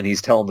move back. And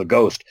he's telling the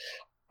ghost,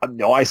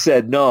 no, I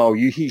said, no,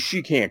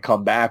 she can't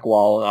come back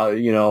while,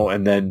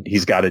 and then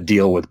he's got to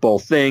deal with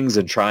both things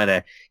and trying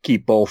to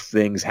keep both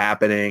things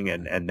happening.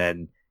 And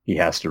then he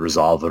has to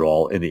resolve it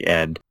all in the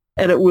end.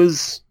 And it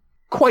was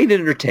quite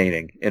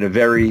entertaining in a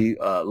very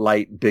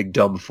light, big,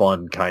 dumb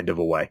fun kind of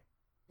a way.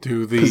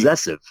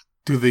 Possessive.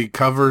 Do the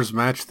covers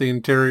match the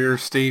interior,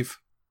 Steve?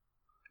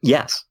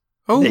 Yes.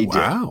 Oh,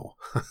 wow.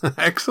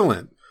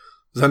 Excellent.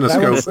 Zenescope.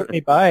 That one slipped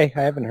me by.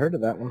 I haven't heard of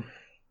that one.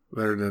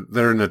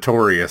 They're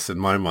notorious in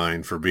my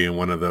mind for being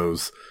one of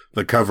those.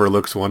 The cover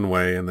looks one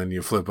way, and then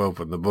you flip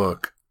open the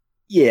book.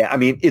 Yeah, I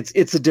mean,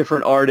 it's a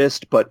different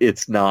artist, but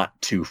it's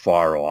not too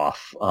far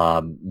off.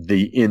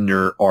 The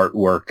inner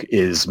artwork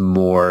is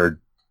more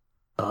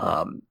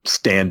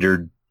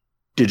standard,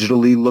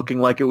 digitally looking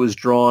like it was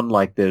drawn.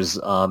 Like there's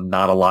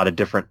not a lot of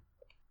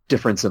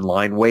difference in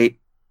line weight.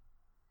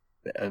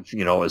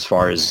 As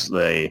far as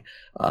the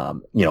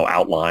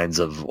outlines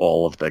of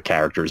all of the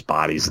characters'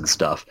 bodies and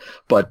stuff,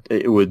 but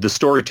the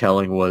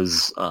storytelling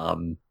was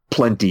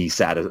plenty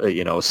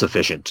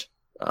sufficient.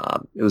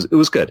 It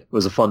was good. It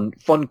was a fun,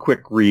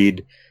 quick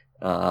read.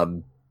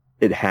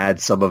 It had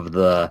some of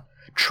the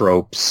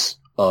tropes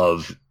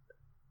of,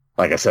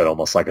 like I said,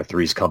 almost like a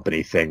Three's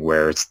Company thing,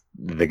 where it's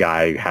the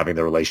guy having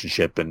the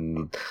relationship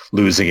and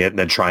losing it and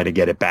then trying to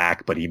get it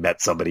back, but he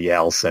met somebody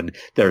else. And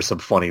there's some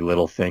funny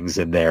little things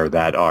in there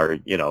that are,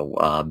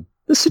 the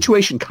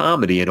situation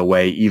comedy in a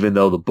way, even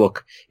though the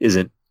book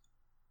isn't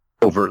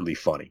overtly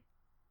funny.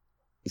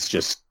 It's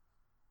just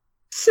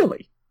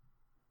silly.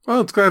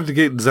 Well, it's glad to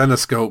get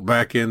Zenescope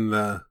back in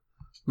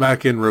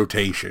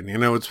rotation.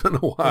 It's been a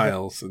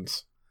while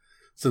since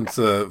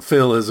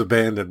Phil has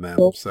abandoned them.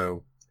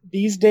 So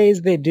these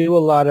days they do a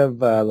lot of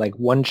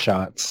one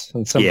shots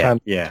and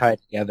sometimes tie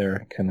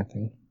together kind of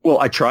thing. Well,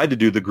 I tried to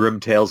do the Grim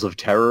Tales of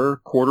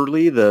Terror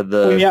quarterly,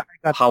 the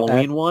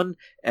Halloween one,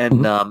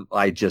 and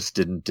I just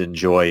didn't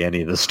enjoy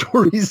any of the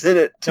stories in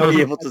it to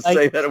be able to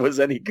say that it was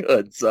any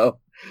good. So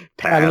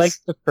pass. I liked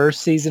the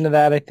first season of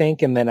that, I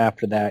think, and then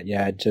after that,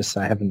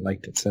 I haven't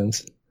liked it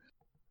since.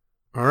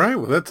 All right,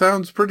 well, that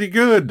sounds pretty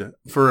good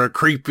for a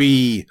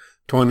creepy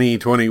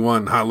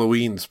 2021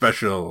 Halloween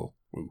special.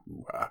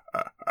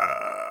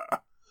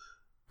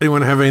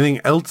 Anyone have anything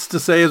else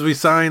to say as we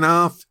sign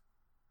off?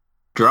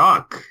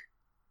 Drock.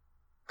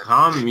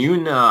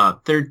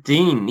 Communa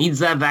 13 needs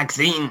that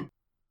vaccine.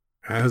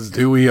 As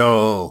do we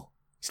all.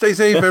 Stay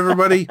safe,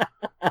 everybody.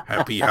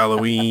 Happy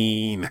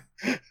Halloween.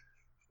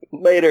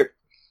 Later.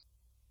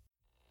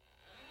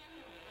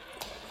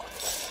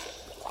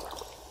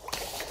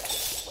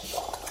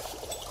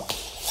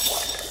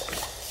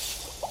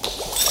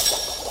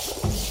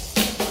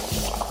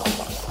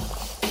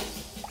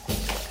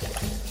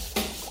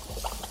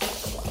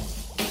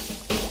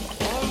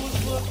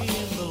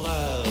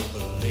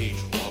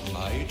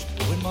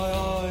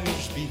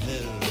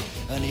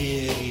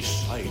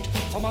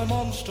 My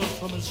monster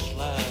from his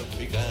slab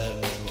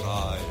began to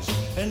rise,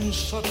 and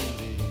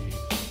suddenly,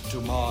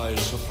 to my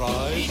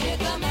surprise, he did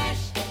the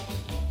mash.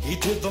 He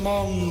did the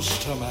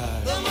monster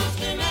mash. The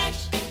monster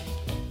mash.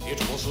 It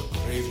was a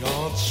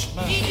graveyard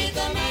smash. He did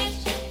the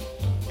mash.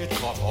 It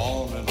caught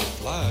on in a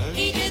flash.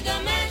 He did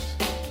the mash.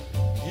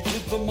 He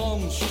did the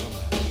monster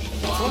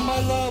mash. From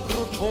my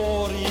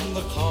laboratory in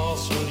the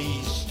castle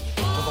east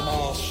to the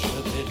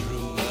master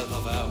bedroom where the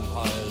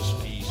vampires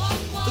feast.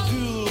 The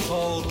ghouls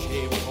all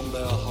came from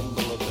their humble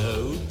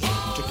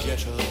to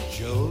get a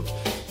jolt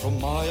from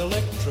my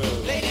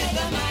electrode. They did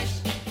the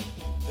mash.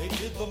 They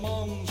did the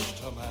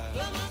monster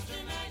mash.